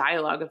know the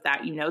dialogue of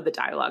that, you know the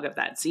dialogue of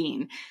that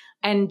scene.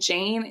 And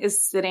Jane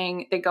is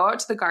sitting, they go out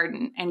to the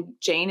garden and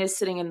Jane is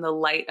sitting in the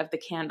light of the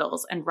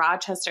candles and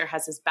Rochester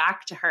has his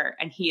back to her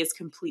and he is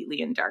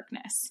completely in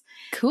darkness.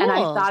 Cool. And I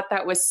thought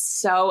that was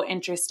so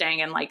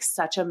interesting and like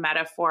such a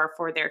metaphor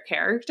for their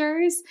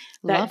characters,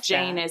 that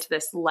Jane is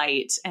this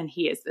light and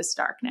he is this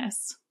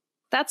darkness.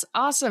 That's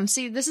awesome.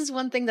 See, this is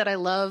one thing that I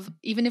love,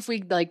 even if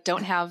we like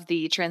don't have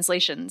the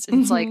translations.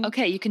 It's like,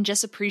 okay, you can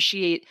just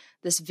appreciate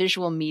this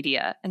visual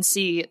media and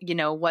see, you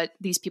know, what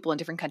these people in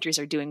different countries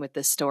are doing with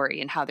this story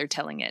and how they're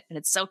telling it. And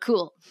it's so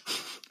cool.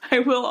 I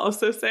will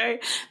also say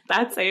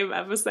that same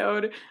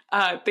episode,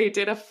 they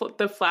did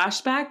the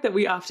flashback that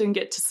we often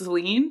get to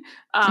Celine,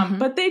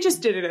 but they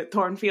just did it at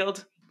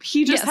Thornfield.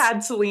 He just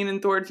had Celine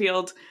in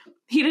Thornfield.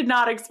 He did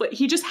not explain.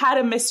 He just had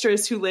a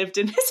mistress who lived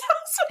in his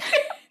house with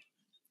him.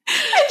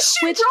 And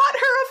she brought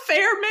her a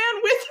fair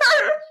man with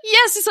her.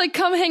 Yes, it's like,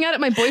 come hang out at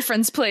my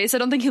boyfriend's place. I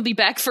don't think he'll be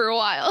back for a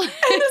while. And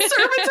the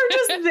servants are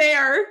just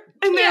there.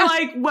 And they're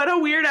like, what a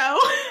weirdo.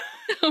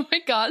 Oh my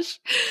gosh.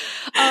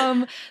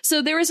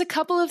 So there was a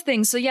couple of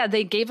things. So yeah,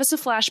 they gave us a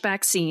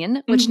flashback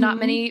scene, which not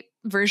many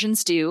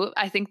versions do.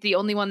 I think the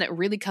only one that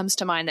really comes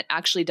to mind that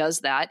actually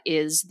does that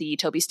is the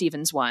Toby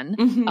Stevens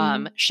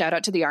one. Shout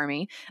out to the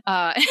army.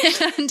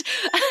 And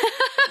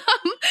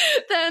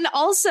then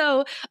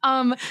also,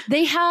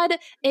 they had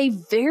a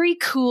very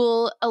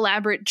cool,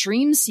 elaborate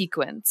dream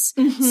sequence.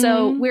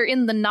 So we're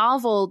in the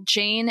novel,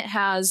 Jane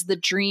has the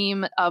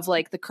dream of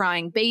like the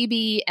crying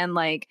baby and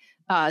like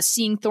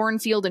seeing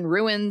Thornfield in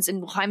ruins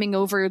and climbing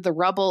over the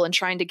rubble and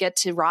trying to get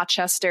to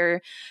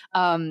Rochester.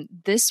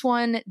 This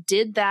one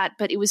did that,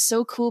 but it was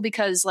so cool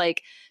because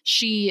like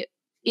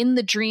in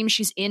the dream,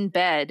 she's in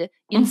bed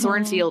in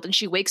Thornfield and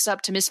she wakes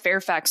up to Miss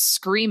Fairfax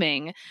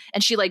screaming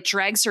and she like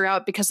drags her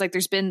out because like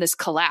there's been this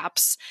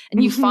collapse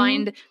and you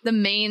find the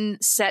main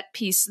set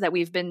piece that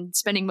we've been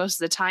spending most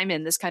of the time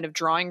in, this kind of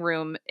drawing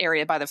room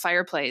area by the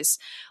fireplace.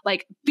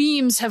 Like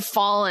beams have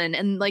fallen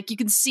and like you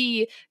can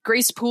see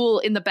Grace Poole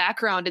in the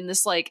background in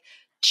this like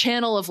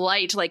channel of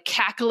light, like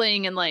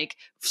cackling and like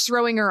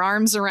throwing her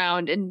arms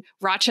around, and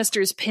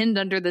Rochester's pinned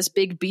under this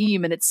big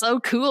beam and it's so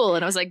cool.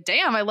 And I was like,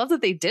 damn, I love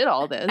that they did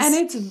all this. And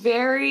it's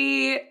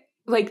very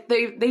like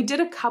they did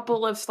a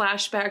couple of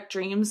flashback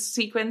dreams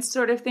sequence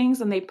sort of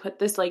things and they put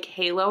this like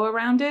halo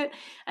around it.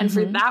 And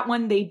for that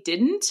one they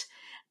didn't.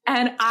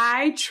 And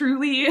I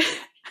truly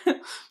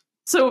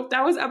so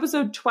that was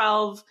episode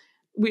 12.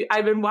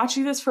 I've been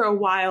watching this for a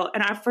while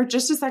and for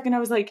just a second I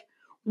was like,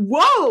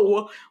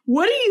 whoa,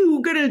 what are you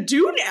gonna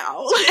do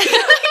now?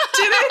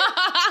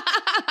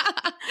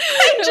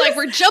 Like,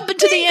 we're jumping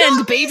to the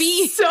end,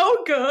 baby.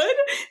 So good.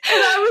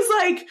 And I was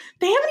like,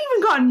 they haven't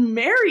even gotten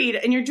married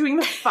and you're doing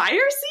the fire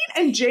scene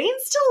and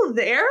Jane's still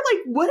there?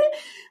 Like, what are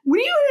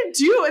you gonna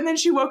do? And then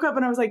she woke up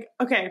and I was like,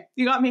 okay,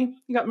 you got me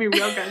real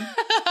good.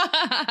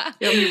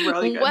 You got me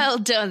really good. Well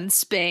done,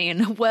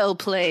 Spain. Well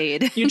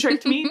played. You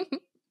tricked me.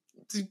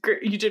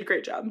 You did a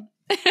great job.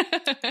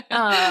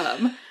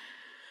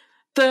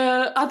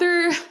 The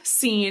other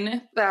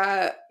scene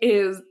that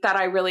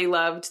I really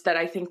loved, that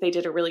I think they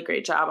did a really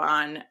great job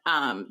on,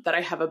 that I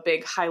have a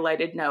big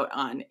highlighted note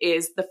on,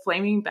 is the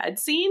flaming bed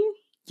scene.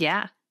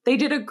 Yeah. They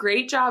did a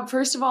great job.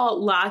 First of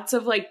all, lots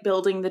of like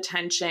building the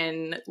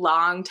tension,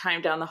 long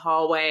time down the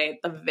hallway,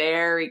 the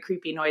very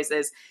creepy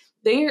noises.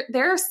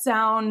 Their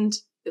sound,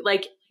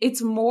 like,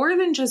 it's more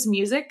than just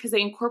music because they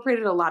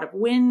incorporated a lot of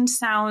wind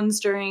sounds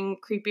during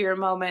creepier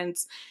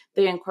moments.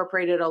 They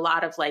incorporated a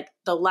lot of like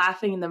the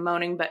laughing and the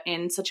moaning, but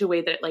in such a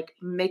way that it like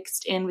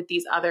mixed in with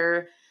these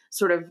other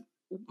sort of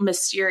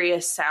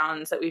mysterious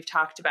sounds that we've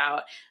talked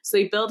about. So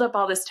they build up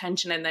all this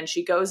tension and then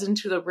she goes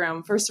into the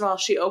room. First of all,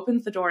 she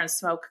opens the door and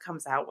smoke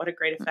comes out. What a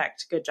great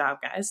effect. Good job,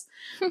 guys.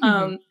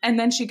 And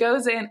then she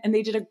goes in and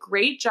they did a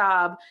great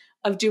job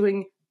of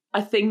doing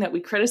a thing that we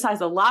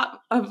criticize a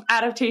lot of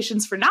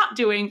adaptations for not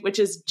doing, which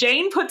is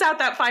Jane puts out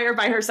that fire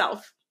by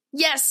herself.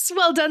 Yes,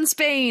 well done,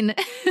 Spain.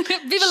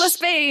 Viva la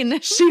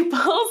Spain. She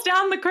pulls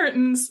down the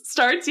curtains,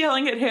 starts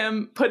yelling at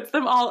him, puts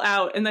them all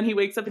out, and then he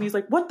wakes up and he's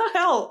like, what the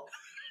hell?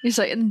 He's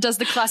like, and does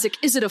the classic,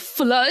 is it a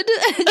flood?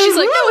 And she's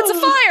like, no, it's a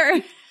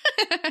fire.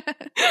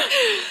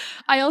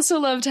 I also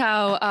loved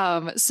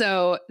how,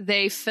 so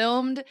they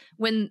filmed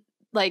when,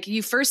 like,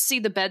 you first see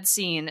the bed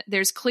scene,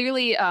 there's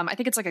clearly, I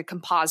think it's like a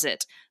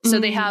composite. So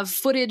they have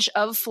footage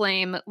of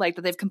flame, like,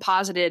 that they've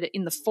composited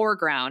in the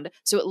foreground.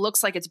 So it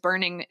looks like it's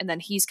burning and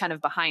then he's kind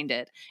of behind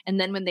it. And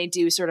then when they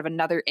do sort of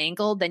another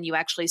angle, then you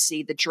actually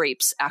see the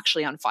drapes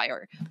actually on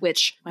fire,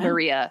 which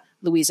Maria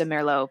Louisa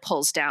Merlot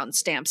pulls down,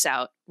 stamps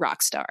out,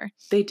 rock star.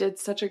 They did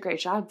such a great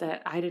job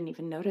that I didn't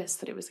even notice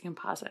that it was a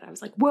composite. I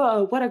was like,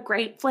 whoa, what a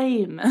great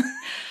flame.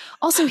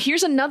 Also,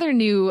 here's another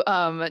new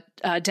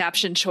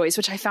adaptation choice,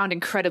 which I found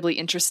incredibly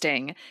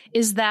interesting,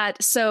 is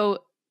that, so,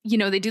 you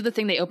know, they do the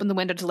thing, they open the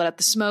window to let out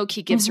the smoke.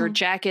 He gives her a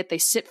jacket. They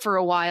sit for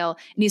a while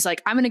and he's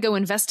like, I'm going to go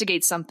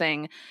investigate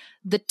something.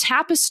 The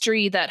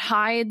tapestry that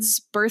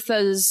hides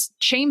Bertha's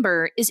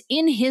chamber is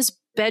in his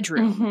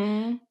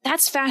bedroom.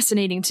 That's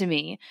fascinating to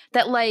me.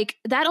 That like,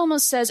 that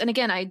almost says, and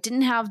again, I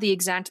didn't have the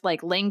exact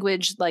like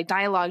language, like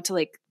dialogue to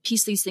like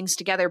piece these things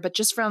together, but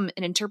just from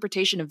an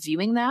interpretation of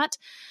viewing that,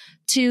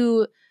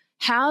 to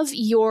have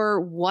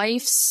your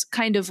wife's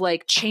kind of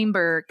like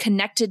chamber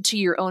connected to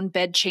your own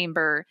bed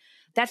chamber,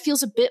 that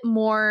feels a bit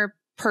more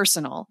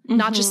personal.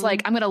 Not just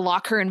like, I'm going to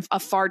lock her in a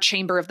far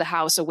chamber of the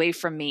house away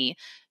from me.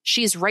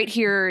 She's right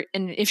here.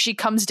 And if she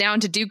comes down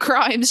to do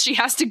crimes, she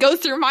has to go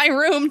through my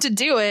room to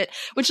do it,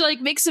 which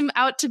like makes him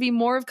out to be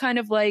more of kind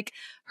of like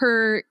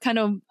her kind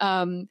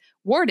of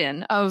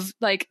warden of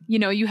like, you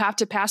know, you have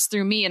to pass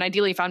through me. And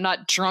ideally, if I'm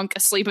not drunk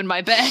asleep in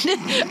my bed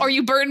or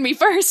you burn me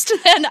first,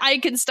 then I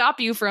can stop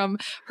you from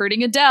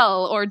hurting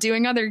Adele or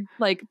doing other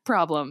like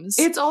problems.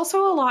 It's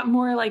also a lot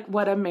more like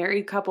what a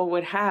married couple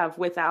would have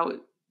without,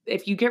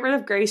 if you get rid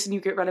of Grace and you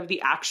get rid of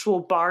the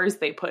actual bars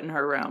they put in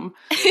her room.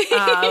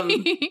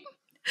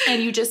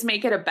 And you just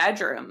make it a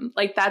bedroom.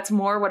 Like that's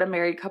more what a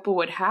married couple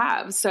would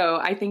have. So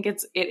I think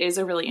it is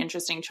a really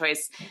interesting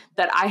choice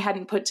that I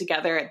hadn't put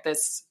together at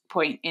this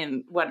point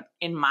in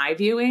my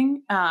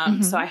viewing.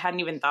 So I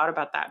hadn't even thought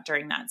about that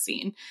during that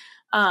scene.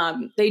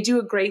 They do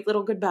a great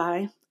little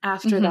goodbye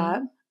after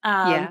that.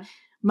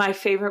 My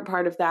favorite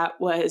part of that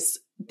was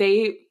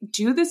they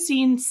do the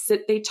scene,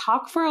 they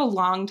talk for a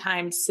long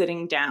time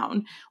sitting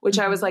down, which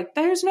I was like,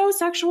 there's no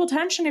sexual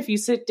tension if you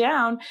sit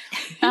down.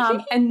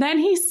 And then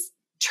he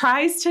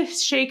tries to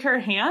shake her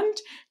hand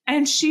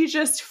and she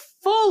just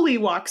fully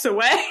walks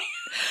away.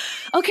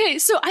 Okay,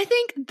 so I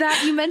think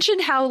that you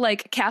mentioned how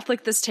like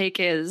Catholic this take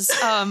is.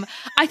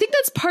 I think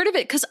that's part of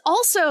it because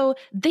also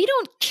they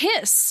don't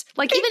kiss.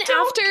 Like even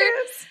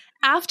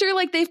after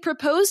like they've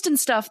proposed and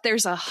stuff,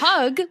 there's a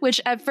hug, which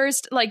at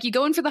first like you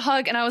go in for the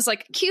hug and I was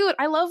like, cute.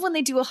 I love when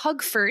they do a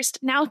hug first,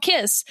 now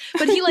kiss.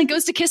 But he like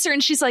goes to kiss her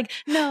and she's like,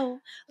 no,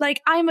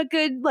 like I'm a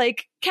good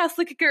like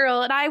Catholic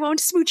girl and I won't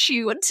smooch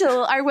you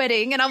until our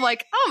wedding. And I'm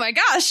like, oh my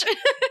gosh.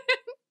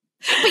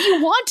 But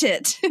you want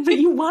it. But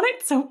you want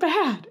it so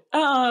bad.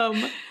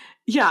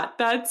 Yeah,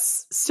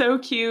 that's so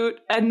cute.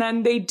 And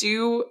then they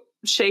do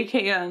shake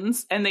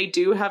hands and they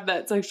do have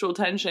that sexual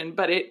tension,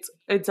 but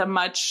it's a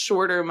much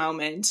shorter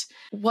moment.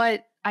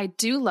 What I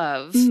do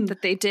love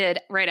that they did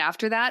right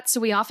after that. So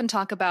we often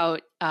talk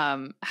about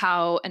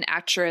how an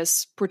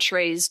actress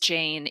portrays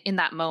Jane in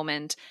that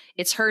moment.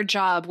 It's her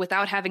job,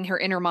 without having her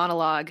inner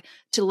monologue,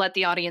 to let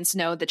the audience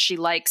know that she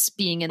likes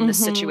being in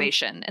this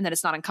situation and that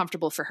it's not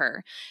uncomfortable for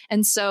her.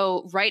 And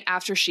so right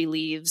after she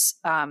leaves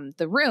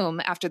the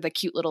room, after the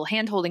cute little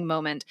hand-holding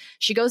moment,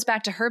 she goes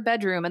back to her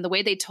bedroom. And the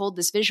way they told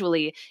this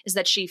visually is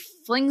that she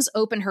flings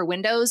open her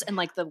windows and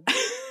like the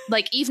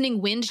like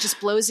evening wind just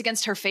blows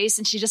against her face.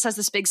 And she just has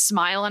this big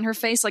smile on her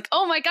face. Like,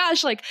 oh my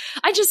gosh, like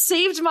I just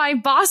saved my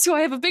boss who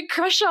I have a big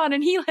crush on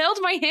and he held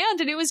my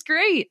hand and it was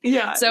great.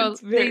 Yeah, so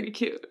it's very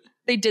cute.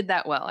 They did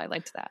that well. I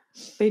liked that.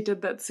 They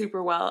did that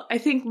super well. I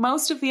think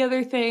most of the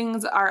other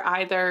things are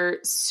either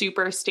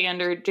super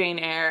standard Jane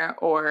Eyre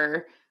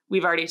or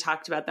we've already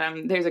talked about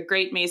them. There's a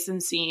great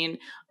Mason scene.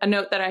 A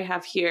note that I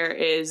have here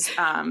is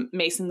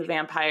Mason the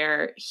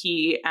vampire.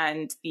 He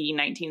and the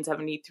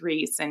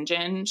 1973 St.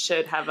 John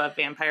should have a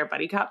vampire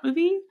buddy cop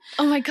movie.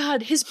 Oh my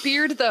God. His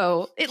beard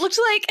though. It looked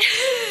like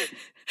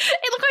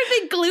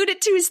they glued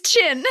it to his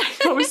chin.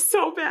 That was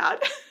so bad.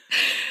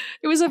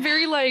 It was a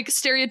very like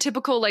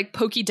stereotypical like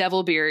pokey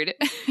devil beard.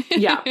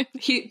 Yeah,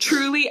 he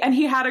truly, and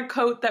he had a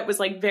coat that was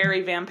like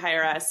very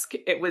vampire-esque.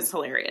 It was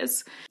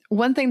hilarious.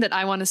 One thing that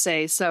I want to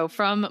say, so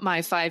from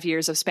my 5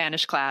 years of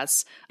Spanish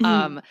class,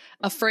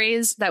 a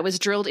phrase that was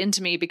drilled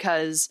into me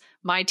because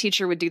my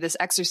teacher would do this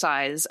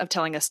exercise of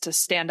telling us to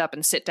stand up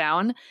and sit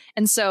down.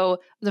 And so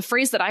the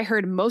phrase that I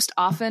heard most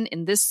often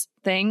in this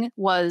thing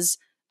was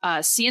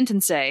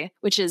siéntense,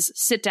 which is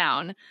sit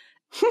down.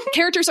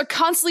 Characters are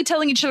constantly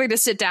telling each other to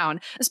sit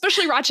down,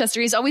 especially Rochester.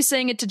 He's always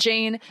saying it to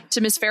Jane, to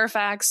Miss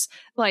Fairfax.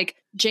 Like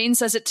Jane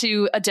says it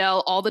to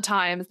Adele all the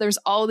time. There's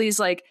all these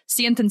like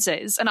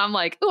siéntenses. And I'm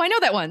like, oh, I know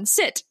that one.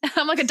 Sit.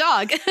 I'm like a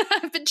dog.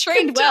 I've been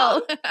trained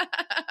well.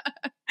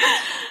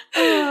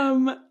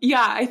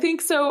 Yeah, I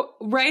think so.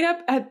 Right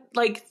up at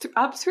like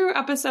up through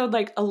episode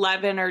like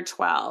 11 or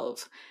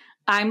 12.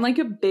 I'm like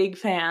a big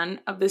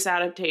fan of this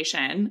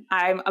adaptation.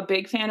 I'm a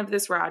big fan of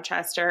this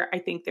Rochester. I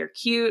think they're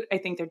cute. I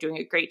think they're doing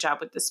a great job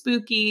with the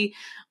spooky.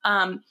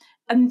 And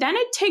then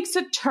it takes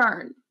a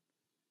turn.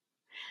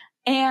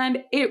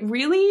 And it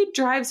really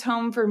drives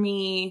home for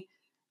me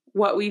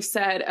what we've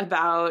said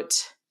about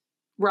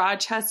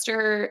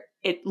Rochester.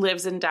 It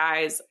lives and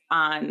dies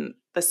on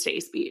the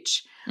Stay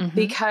speech.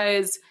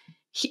 Because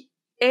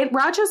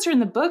Rochester in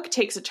the book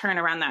takes a turn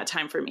around that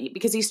time for me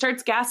because he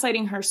starts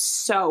gaslighting her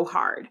so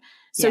hard.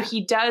 So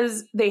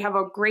they have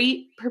a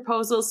great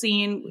proposal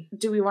scene.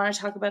 Do we want to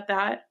talk about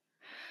that?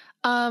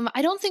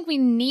 I don't think we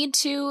need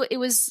to. It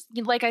was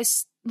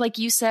like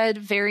you said,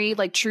 very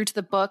like true to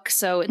the book.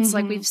 So it's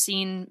like we've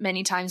seen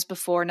many times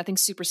before. Nothing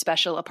super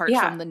special apart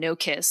from the no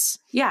kiss.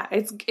 Yeah,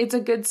 it's a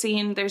good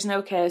scene. There's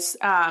no kiss.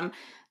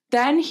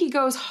 Then he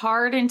goes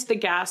hard into the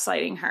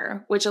gaslighting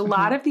her, which a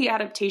lot of the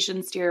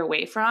adaptations steer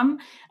away from,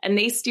 and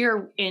they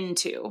steer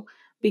into,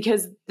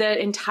 because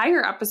the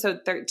entire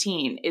episode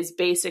 13 is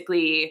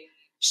basically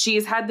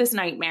she's had this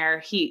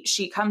nightmare.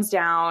 She comes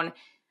down.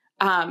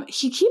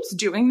 He keeps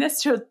doing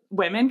this to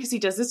women because he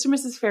does this to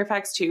Mrs.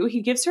 Fairfax too.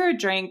 He gives her a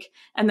drink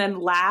and then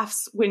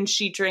laughs when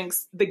she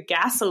drinks the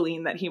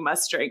gasoline that he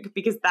must drink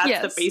because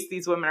that's the face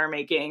these women are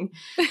making.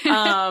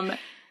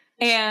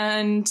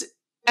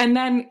 And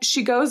then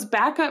she goes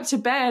back up to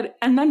bed,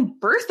 and then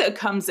Bertha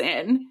comes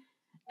in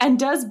and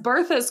does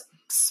Bertha's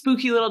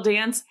spooky little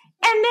dance,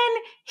 and then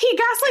he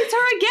gaslights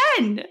her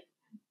again.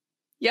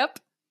 Yep.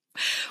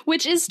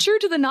 Which is true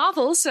to the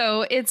novel,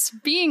 so it's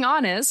being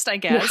honest, I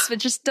guess, but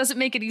just doesn't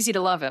make it easy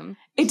to love him.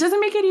 It doesn't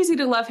make it easy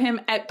to love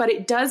him, but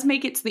it does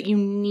make it so that you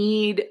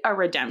need a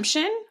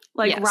redemption.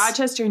 Like,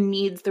 Rochester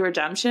needs the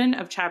redemption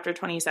of chapter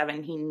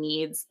 27. He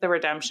needs the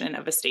redemption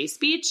of a stay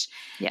speech.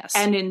 Yes.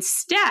 And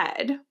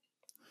instead,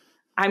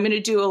 I'm going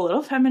to do a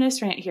little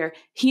feminist rant here.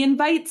 He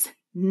invites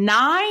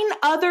 9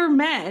 other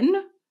men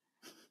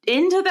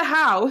into the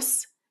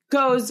house,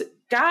 goes,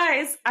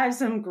 guys, I have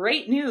some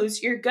great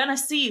news. You're going to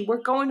see.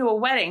 We're going to a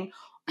wedding.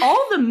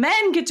 All the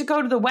men get to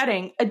go to the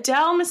wedding.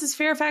 Adele, Mrs.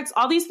 Fairfax,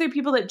 all these other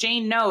people that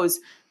Jane knows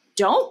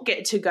don't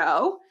get to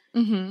go.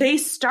 They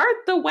start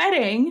the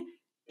wedding.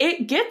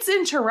 It gets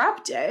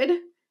interrupted.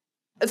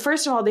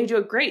 First of all, they do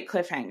a great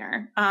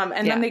cliffhanger.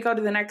 And then they go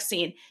to the next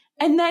scene.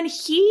 And then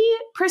he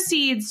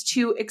proceeds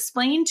to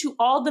explain to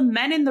all the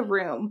men in the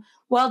room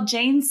while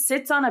Jane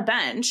sits on a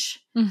bench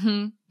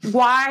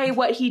why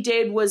what he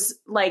did was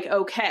like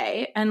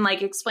okay, and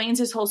like explains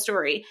his whole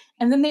story.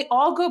 And then they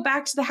all go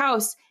back to the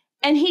house,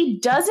 and he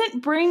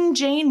doesn't bring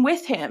Jane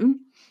with him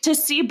to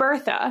see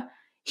Bertha.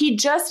 He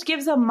just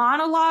gives a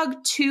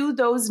monologue to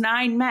those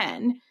 9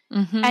 men,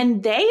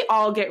 and they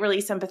all get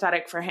really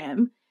sympathetic for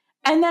him.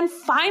 And then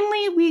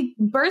finally,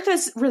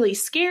 Bertha's really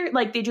scared.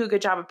 Like, they do a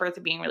good job of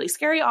Bertha being really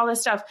scary, all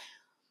this stuff.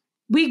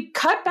 We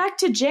cut back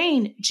to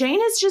Jane.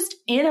 Jane is just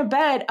in a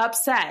bed,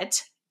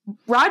 upset.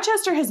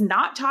 Rochester has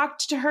not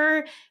talked to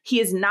her. He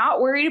is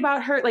not worried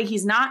about her. Like,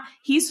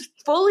 he's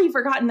fully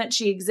forgotten that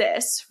she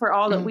exists for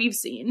all that we've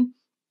seen.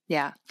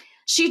 Yeah.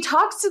 She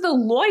talks to the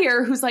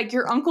lawyer who's like,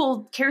 your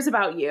uncle cares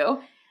about you.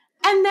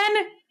 And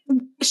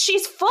then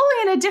she's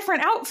fully in a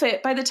different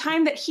outfit by the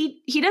time that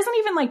he doesn't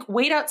even like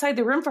wait outside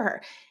the room for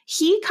her.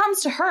 He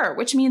comes to her,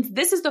 which means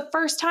this is the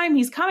first time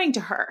he's coming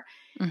to her.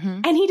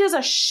 And he does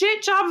a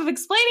shit job of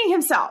explaining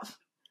himself.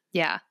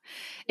 Yeah.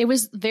 It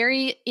was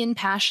very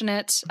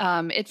impassionate.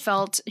 It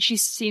felt she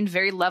seemed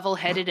very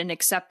level-headed and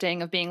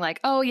accepting of being like,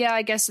 oh, yeah,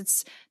 I guess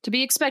it's to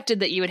be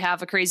expected that you would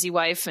have a crazy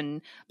wife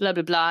and blah,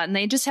 blah, blah. And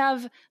they just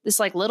have this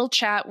like little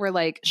chat where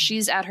like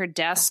she's at her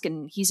desk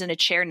and he's in a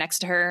chair next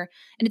to her.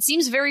 And it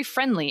seems very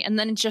friendly. And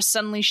then it just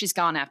suddenly she's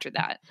gone after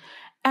that.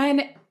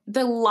 And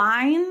the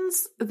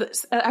lines,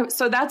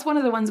 so that's one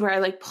of the ones where I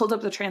like pulled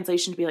up the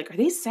translation to be like, are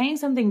they saying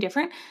something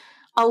different?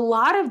 A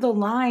lot of the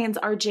lines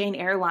are Jane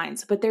Eyre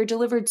lines, but they're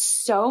delivered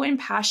so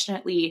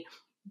impassionately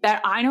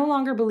that I no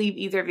longer believe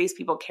either of these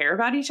people care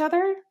about each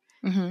other.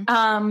 And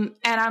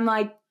I'm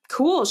like,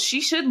 cool, she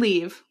should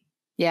leave.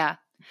 Yeah.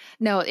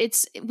 No,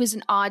 it was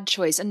an odd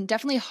choice and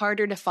definitely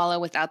harder to follow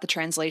without the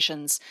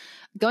translations.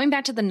 Going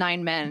back to the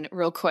 9 men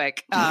real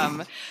quick,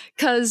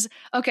 because,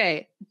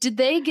 okay, did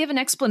they give an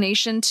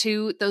explanation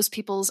to those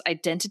people's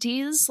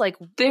identities? Like,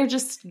 they're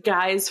just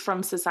guys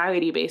from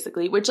society,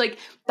 basically, which, like,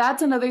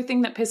 that's another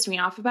thing that pissed me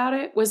off about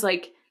it was,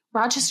 like,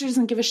 Rochester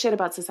doesn't give a shit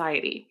about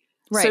society.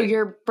 Right. So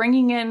you're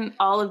bringing in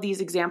all of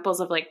these examples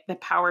of, like, the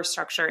power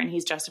structure, and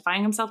he's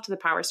justifying himself to the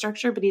power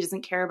structure, but he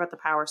doesn't care about the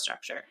power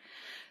structure.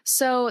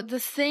 So the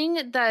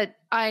thing that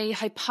I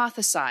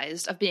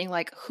hypothesized of being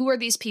like, who are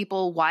these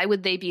people? Why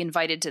would they be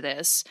invited to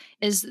this?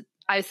 Is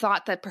I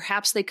thought that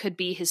perhaps they could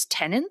be his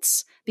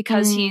tenants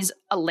because he's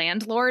a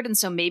landlord. And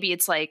so maybe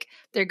it's like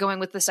they're going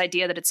with this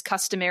idea that it's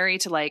customary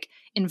to like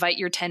invite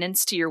your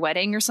tenants to your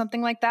wedding or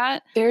something like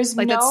that. There's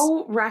like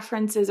no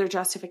references or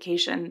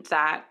justification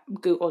that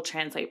Google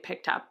Translate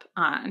picked up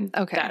on.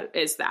 Okay. That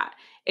is that.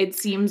 It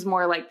seems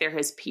more like they're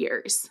his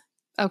peers.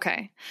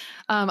 Okay.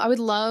 I would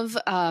love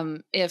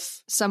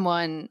if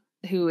someone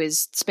who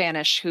is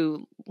Spanish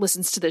who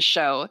listens to this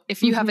show,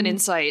 if you have an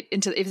insight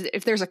into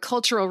if there's a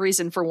cultural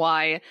reason for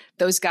why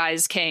those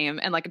guys came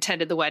and like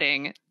attended the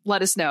wedding,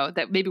 let us know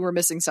that maybe we're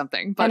missing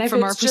something. But and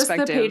from our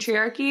perspective, just the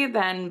patriarchy,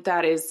 then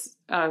that is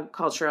a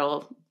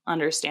cultural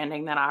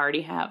understanding that I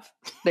already have.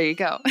 There you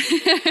go.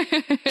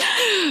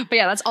 But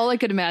yeah, that's all I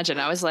could imagine.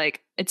 I was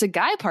like, it's a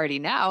guy party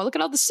now. Look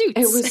at all the suits.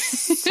 It was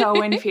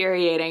so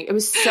infuriating. It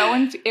was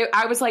so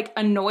I was like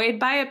annoyed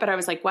by it, but I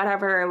was like,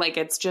 whatever. Like,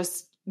 it's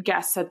just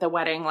guests at the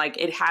wedding. Like,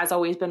 it has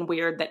always been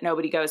weird that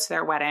nobody goes to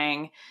their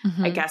wedding.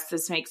 I guess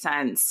this makes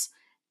sense.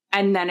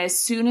 And then as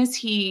soon as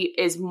he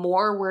is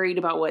more worried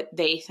about what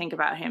they think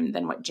about him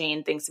than what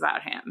Jane thinks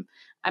about him,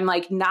 I'm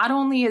like, not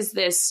only is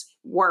this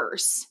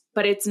worse,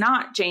 but it's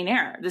not Jane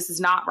Eyre. This is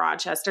not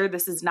Rochester.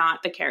 This is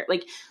not the character.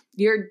 Like,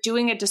 you're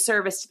doing a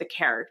disservice to the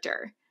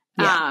character.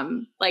 Yeah.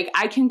 Like,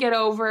 I can get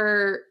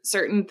over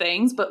certain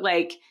things, but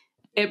like,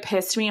 it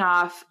pissed me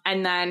off.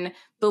 And then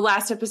the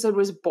last episode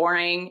was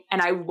boring,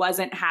 and I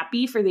wasn't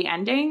happy for the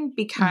ending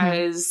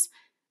because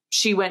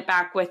she went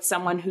back with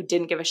someone who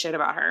didn't give a shit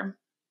about her.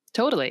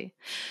 Totally.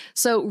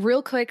 So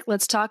real quick,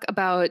 let's talk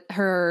about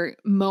her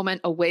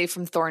moment away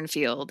from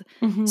Thornfield.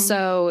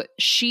 So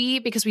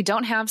because we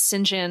don't have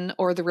St. John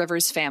or the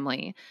Rivers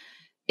family,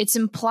 it's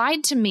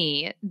implied to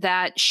me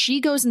that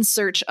she goes in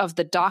search of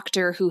the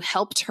doctor who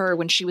helped her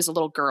when she was a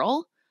little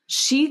girl.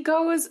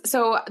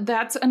 So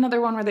that's another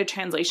one where the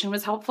translation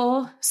was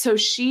helpful. So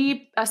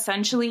she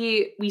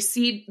essentially, we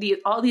see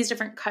all these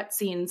different cut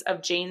scenes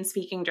of Jane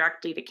speaking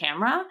directly to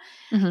camera.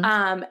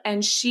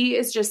 And she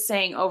is just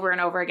saying over and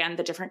over again,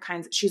 the different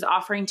kinds, she's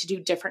offering to do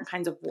different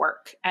kinds of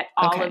work at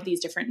all of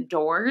these different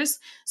doors.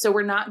 So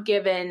we're not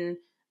given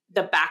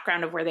the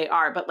background of where they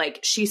are, but like,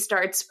 she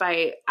starts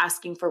by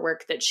asking for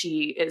work that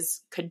she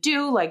could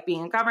do, like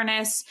being a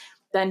governess.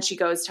 Then she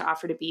goes to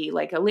offer to be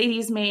like a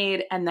lady's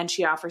maid. And then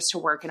she offers to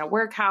work in a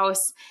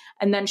workhouse.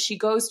 And then she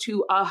goes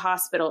to a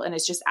hospital and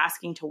is just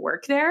asking to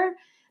work there.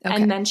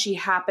 And then she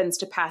happens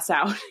to pass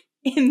out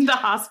in the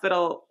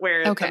hospital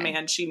where the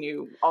man she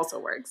knew also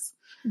works.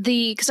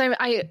 Because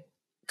I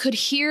could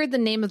hear the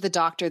name of the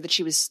doctor that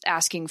she was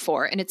asking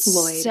for. And it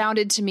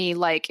sounded to me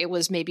like it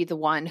was maybe the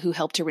one who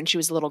helped her when she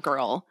was a little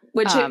girl.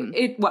 Which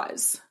it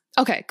was.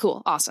 Okay,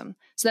 cool. Awesome.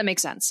 So that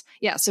makes sense.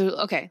 Yeah. So,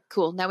 okay,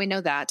 cool. Now we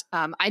know that.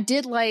 I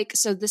did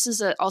so this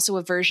is also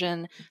a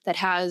version that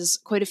has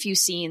quite a few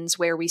scenes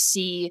where we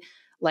see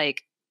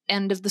like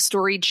end of the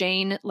story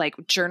Jane like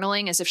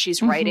journaling as if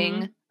she's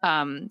writing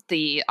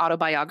the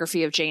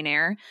autobiography of Jane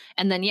Eyre.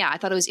 And then, I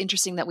thought it was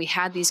interesting that we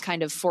had these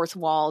kind of fourth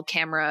wall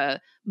camera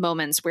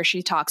moments where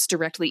she talks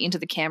directly into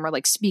the camera,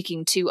 like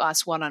speaking to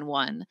us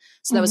one-on-one.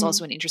 So that was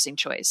also an interesting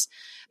choice.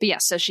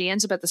 But so she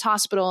ends up at this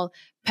hospital,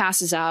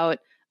 passes out.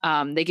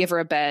 They give her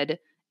a bed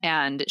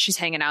and she's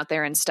hanging out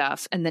there and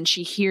stuff. And then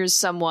she hears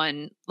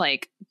someone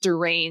like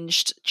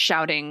deranged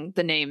shouting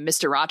the name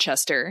Mr.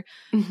 Rochester,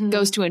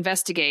 goes to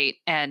investigate,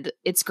 and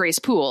it's Grace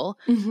Poole.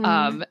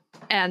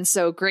 And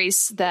so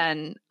Grace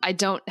then, I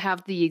don't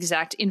have the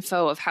exact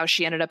info of how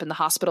she ended up in the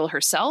hospital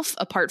herself,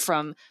 apart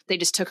from they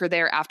just took her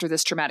there after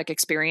this traumatic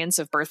experience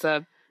of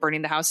Bertha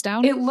burning the house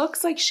down. It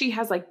looks like she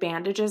has like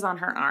bandages on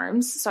her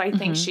arms. So I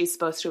think she's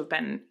supposed to have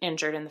been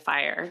injured in the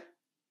fire.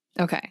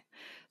 Okay.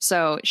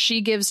 So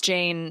she gives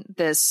Jane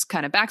this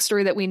kind of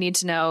backstory that we need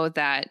to know,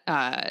 that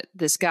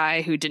this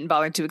guy who didn't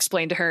bother to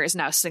explain to her is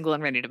now single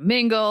and ready to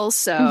mingle.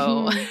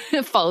 So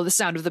follow the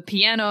sound of the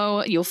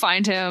piano. You'll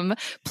find him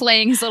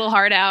playing his little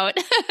heart out.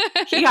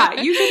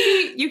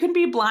 You can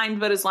be blind,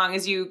 but as long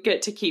as you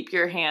get to keep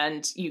your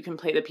hand, you can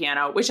play the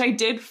piano, which I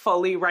did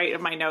fully write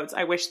in my notes.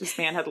 I wish this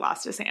man had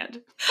lost his hand.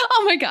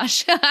 Oh my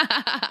gosh.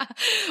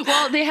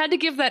 Well, they had to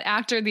give that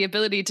actor the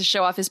ability to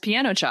show off his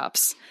piano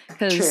chops.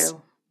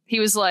 True. He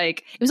was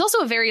like, it was also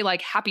a very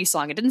like happy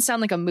song. It didn't sound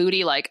like a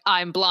moody, like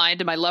I'm blind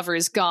and my lover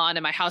is gone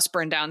and my house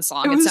burned down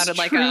song. It sounded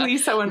like a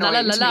so annoying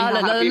la la la la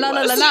la la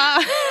la la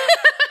la.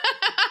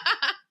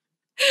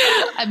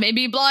 I may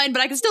be blind,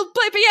 but I can still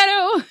play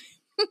piano.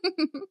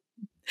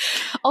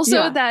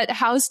 Also, that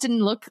house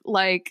didn't look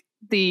like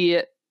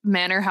the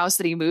manor house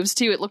that he moves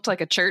to. It looked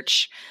like a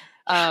church.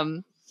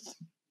 Again,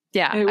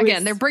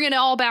 they're bringing it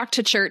all back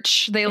to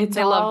church. They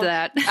loved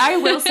that. I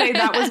will say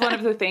that was one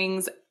of the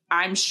things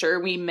I'm sure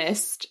we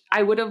missed.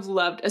 I would have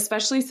loved,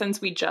 especially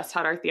since we just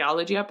had our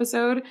theology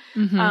episode,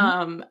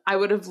 I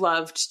would have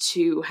loved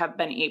to have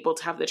been able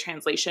to have the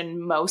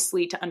translation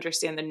mostly to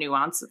understand the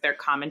nuance of their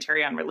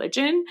commentary on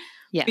religion.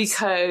 Yes.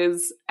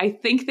 Because I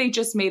think they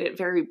just made it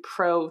very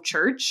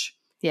pro-church.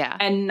 Yeah.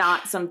 And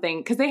not something,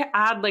 because they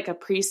add like a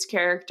priest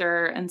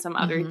character and some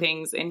other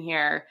things in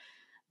here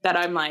that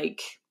I'm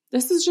like,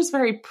 this is just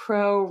very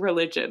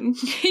pro-religion.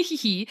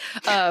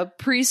 A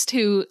priest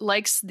who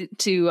likes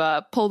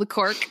to pull the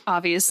cork,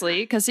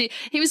 obviously, because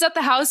he was at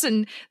the house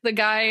and the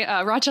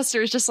guy,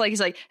 Rochester, is just like, he's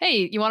like,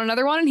 hey, you want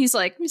another one? And he's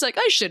like,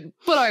 I shouldn't,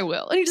 but I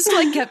will. And he just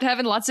like kept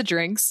having lots of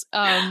drinks.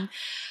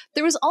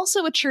 There was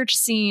also a church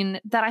scene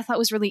that I thought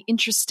was really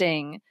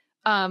interesting.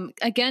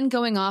 Again,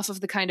 going off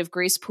of the kind of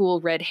Grace Poole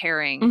red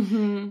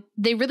herring,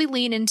 they really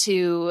lean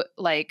into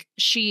like,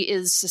 she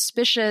is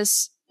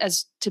suspicious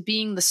as to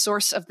being the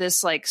source of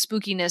this like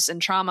spookiness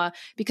and trauma,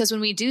 because when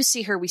we do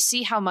see her, we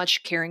see how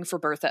much caring for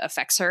Bertha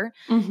affects her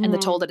and the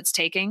toll that it's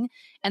taking.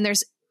 And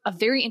there's a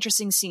very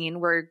interesting scene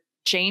where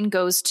Jane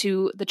goes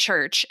to the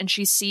church and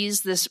she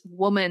sees this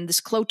woman,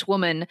 this cloaked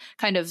woman,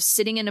 kind of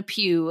sitting in a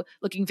pew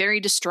looking very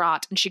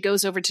distraught. And she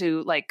goes over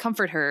to like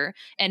comfort her,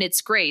 and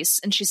it's Grace.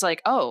 And she's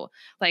like, oh,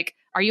 like,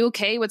 are you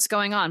okay? What's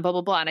going on? Blah,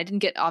 blah, blah. And I didn't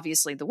get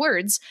obviously the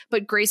words,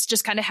 but Grace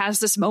just kind of has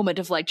this moment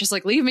of like, just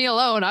like, leave me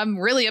alone. I'm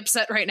really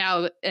upset right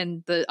now.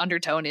 And the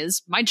undertone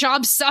is, my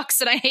job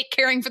sucks and I hate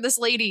caring for this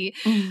lady.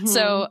 Mm-hmm.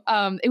 So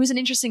it was an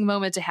interesting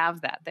moment to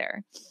have that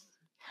there.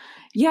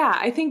 Yeah,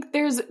 I think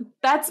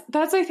that's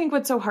I think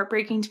what's so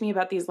heartbreaking to me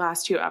about these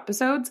last 2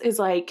 episodes is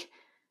like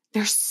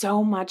there's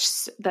so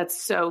much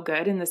that's so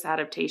good in this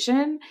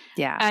adaptation.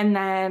 Yeah. And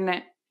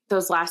then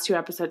those last 2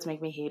 episodes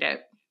make me hate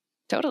it.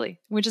 Totally,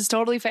 which is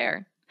totally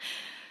fair.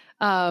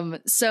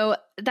 So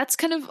that's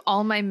kind of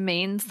all my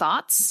main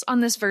thoughts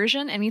on this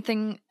version.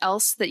 Anything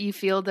else that you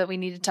feel that we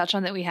need to touch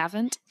on that we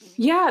haven't?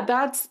 Yeah,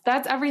 that's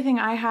everything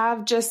I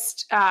have.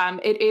 Just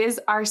it is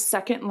our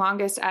second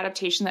longest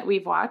adaptation that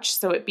we've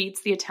watched, so it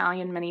beats the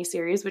Italian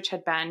miniseries, which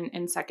had been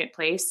in second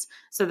place.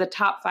 So the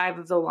top 5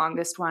 of the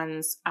longest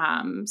ones,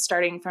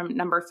 starting from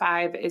number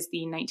 5, is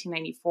the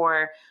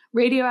 1994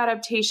 radio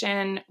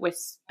adaptation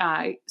with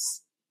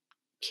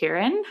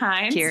Kieran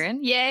Hines.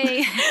 Kieran,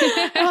 yay.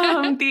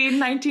 The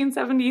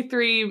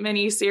 1973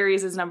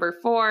 miniseries is number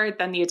 4,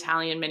 then the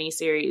Italian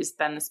miniseries,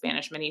 then the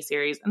Spanish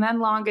miniseries, and then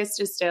longest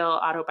is still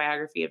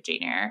Autobiography of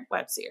Jane Eyre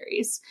web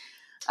series.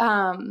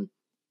 So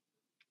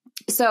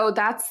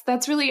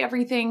that's really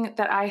everything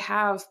that I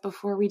have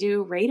before we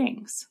do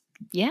ratings.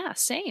 Yeah,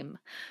 same.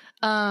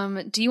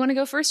 Do you want to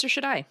go first or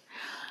should I?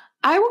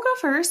 I will go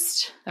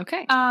first.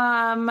 Okay.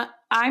 I'm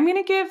going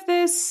to give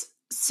this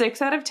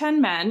 6 out of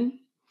 10 men.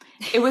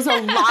 It was a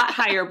lot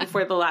higher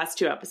before the last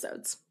 2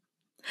 episodes.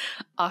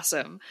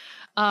 Awesome.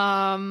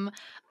 I'm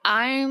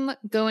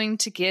going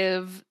to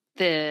give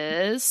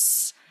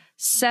this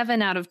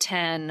 7 out of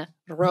 10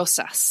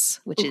 rosas,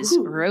 which is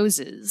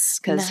roses,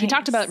 because he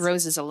talked about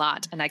roses a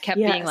lot, and I kept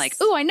being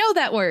like, "Ooh, I know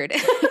that word."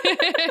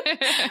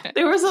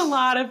 There was a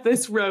lot of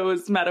this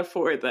rose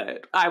metaphor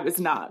that I was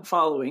not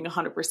following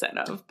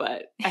 100% of,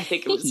 but I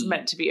think it was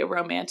meant to be a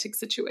romantic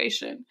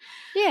situation.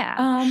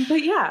 Yeah.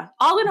 But yeah,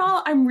 all in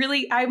all, I'm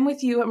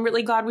with you. I'm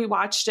really glad we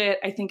watched it.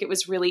 I think it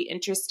was really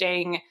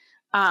interesting.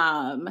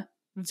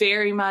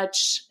 Very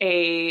much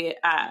it's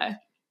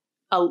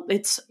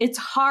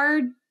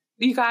hard.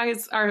 You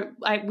guys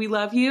we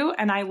love you,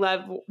 and I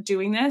love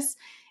doing this.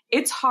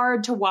 It's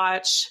hard to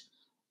watch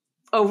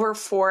over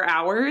 4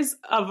 hours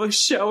of a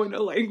show in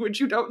a language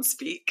you don't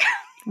speak.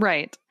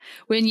 Right.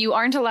 When you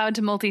aren't allowed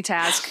to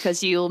multitask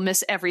because you'll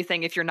miss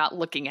everything if you're not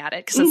looking at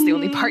it, because that's the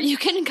only part you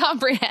can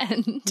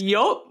comprehend.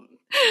 Yup.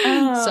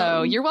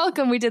 So you're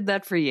welcome. We did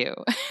that for you.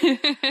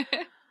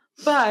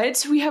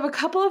 But we have a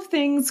couple of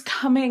things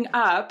coming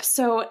up.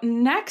 So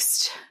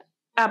next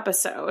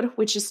episode,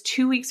 which is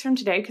 2 weeks from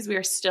today, because we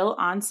are still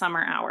on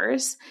summer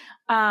hours,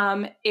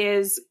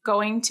 is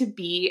going to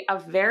be a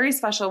very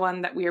special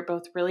one that we are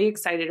both really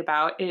excited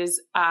about. It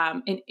is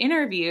an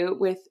interview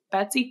with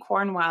Betsy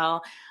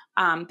Cornwell,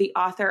 the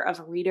author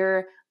of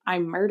Reader, I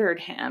Murdered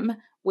Him,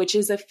 which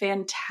is a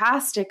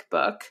fantastic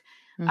book.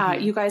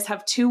 Mm-hmm. You guys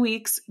have 2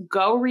 weeks.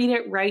 Go read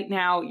it right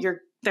now.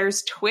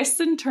 There's twists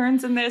and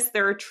turns in this.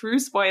 There are true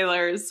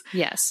spoilers.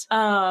 Yes.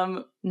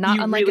 Not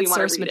unlike its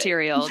source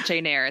material,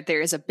 Jane Eyre.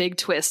 There is a big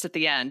twist at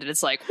the end, and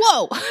it's like,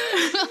 whoa!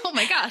 Oh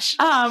my gosh.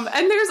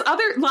 And there's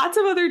lots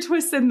of other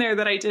twists in there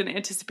that I didn't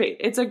anticipate.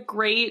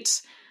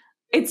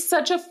 It's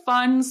such a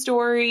fun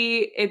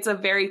story. It's a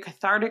very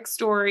cathartic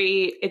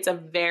story. It's a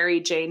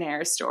very Jane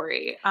Eyre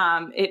story.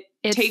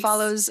 It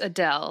follows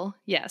Adele.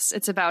 Yes.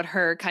 It's about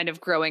her kind of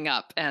growing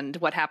up and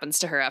what happens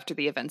to her after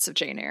the events of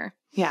Jane Eyre.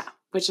 Yeah.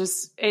 Which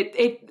is,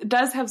 it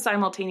does have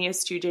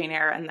simultaneous to Jane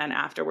Eyre and then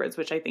afterwards,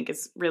 which I think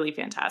is really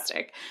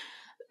fantastic.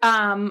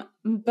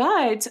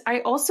 But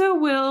I also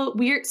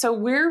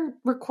we're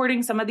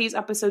recording some of these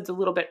episodes a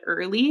little bit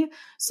early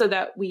so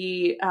that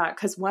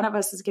because one of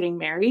us is getting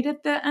married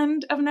at the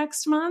end of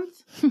next month.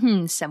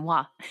 C'est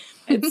moi.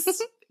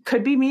 It's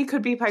could be me,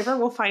 could be Piper.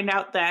 We'll find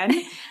out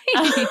then.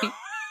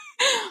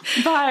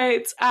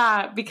 But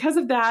because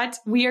of that,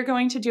 we are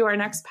going to do our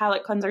next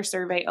palate cleanser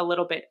survey a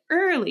little bit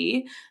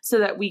early so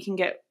that we can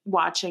get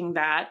watching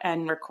that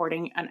and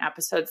recording on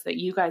episodes that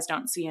you guys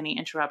don't see any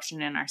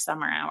interruption in our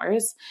summer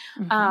hours.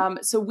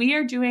 Mm-hmm. So we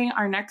are doing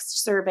our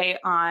next survey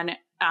on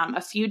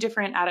a few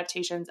different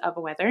adaptations of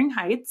Wuthering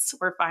Heights.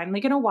 We're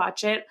finally going to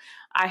watch it.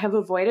 I have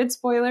avoided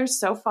spoilers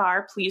so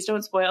far. Please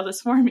don't spoil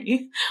this for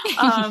me.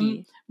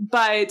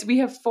 But we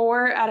have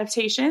 4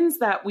 adaptations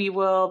that we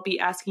will be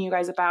asking you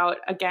guys about.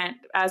 Again,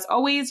 as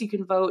always, you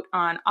can vote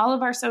on all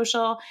of our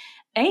social,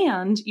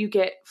 and you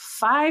get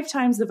 5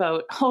 times the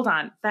vote. Hold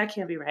on. That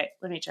can't be right.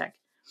 Let me check.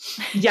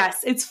 Yes,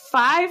 it's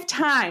 5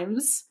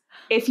 times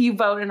if you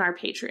vote in our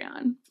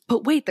Patreon.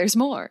 But wait, there's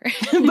more.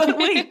 But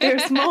wait,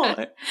 there's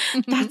more.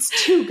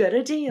 That's too good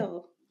a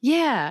deal.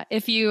 Yeah.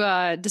 If you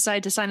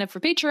decide to sign up for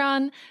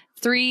Patreon,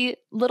 $3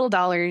 little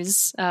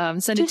dollars.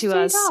 Send it to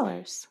us.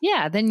 $3.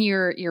 Yeah, then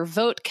your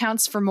vote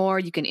counts for more.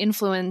 You can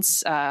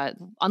influence.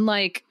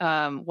 Unlike,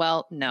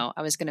 well, no,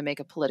 I was going to make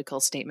a political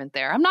statement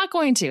there. I'm not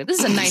going to. This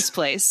is a nice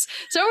place,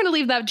 so I'm going to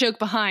leave that joke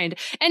behind.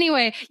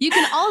 Anyway, you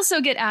can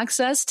also get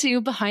access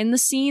to behind the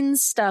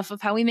scenes stuff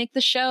of how we make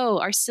the show.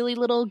 Our silly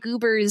little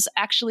goobers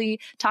actually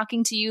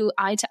talking to you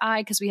eye to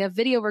eye because we have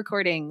video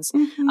recordings.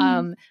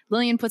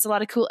 Lillian puts a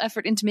lot of cool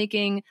effort into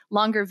making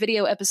longer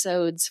video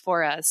episodes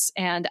for us,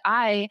 and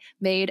I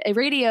made a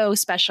radio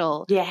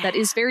special that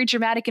is very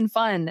dramatic and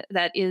fun,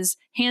 that is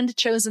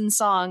hand-chosen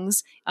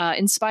songs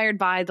inspired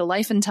by the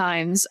life and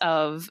times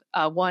of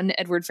one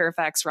Edward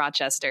Fairfax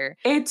Rochester.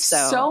 It's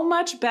so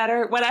much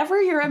better.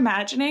 Whatever you're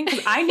imagining,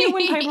 because I knew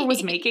when Piper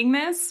was making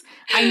this,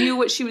 I knew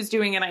what she was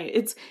doing, and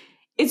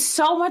it's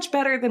so much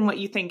better than what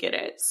you think it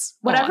is.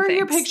 Whatever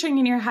you're picturing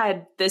in your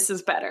head, this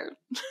is better.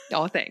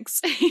 Oh, thanks.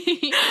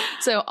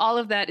 So all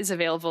of that is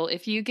available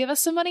if you give us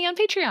some money on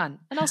Patreon.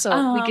 And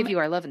also, we give you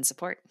our love and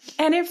support.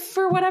 And if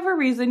for whatever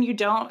reason you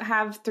don't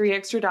have $3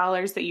 extra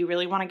that you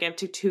really want to give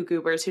to two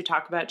goobers who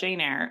talk about Jane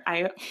Eyre,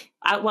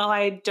 while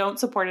I don't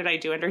support it, I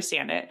do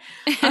understand it.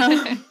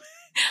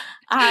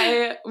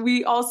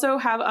 We also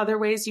have other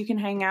ways you can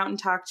hang out and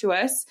talk to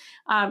us.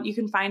 You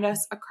can find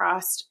us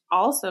across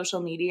all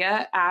social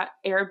media at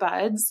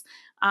Airbuds.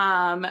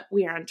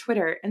 We are on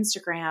Twitter,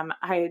 Instagram.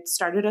 I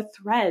started a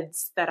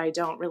Threads that I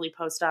don't really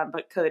post on,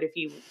 but could if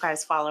you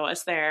guys follow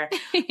us there.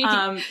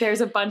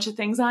 There's a bunch of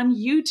things on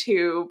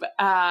YouTube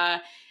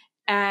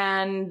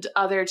and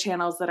other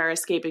channels that are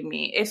escaping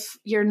me. If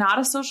you're not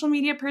a social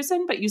media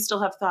person, but you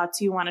still have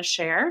thoughts you want to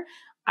share,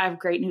 I have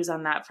great news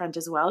on that front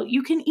as well.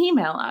 You can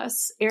email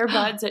us,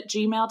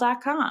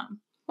 airbuds@gmail.com.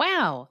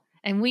 Wow.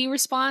 And we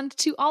respond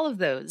to all of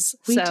those.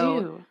 We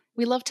do.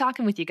 We love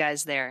talking with you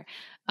guys there.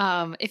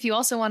 If you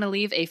also want to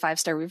leave a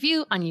 5-star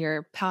review on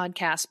your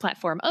podcast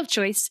platform of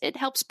choice, it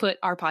helps put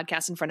our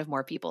podcast in front of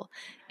more people.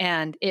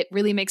 And it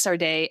really makes our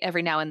day.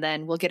 Every now and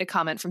then we'll get a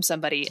comment from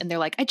somebody and they're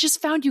like, I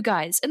just found you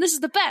guys and this is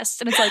the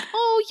best. And it's like,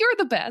 oh, you're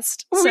the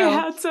best. We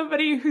had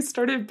somebody who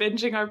started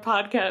binging our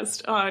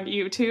podcast on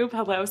YouTube.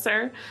 Hello,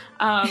 sir.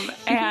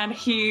 And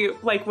he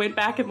went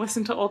back and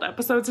listened to old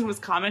episodes and was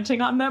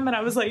commenting on them. And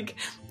I was like,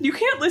 you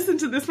can't listen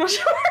to this much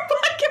of our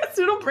podcast.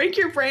 It'll break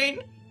your brain.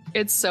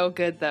 It's so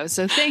good, though.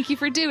 So thank you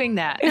for doing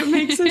that. It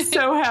makes us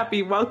so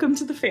happy. Welcome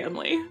to the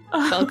family.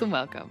 Welcome,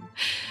 welcome.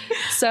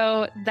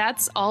 So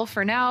that's all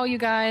for now, you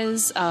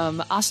guys.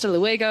 Hasta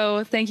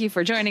luego. Thank you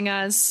for joining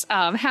us.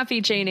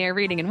 Happy Jane Eyre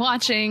reading and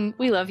watching.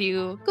 We love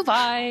you.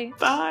 Goodbye.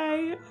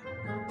 Bye.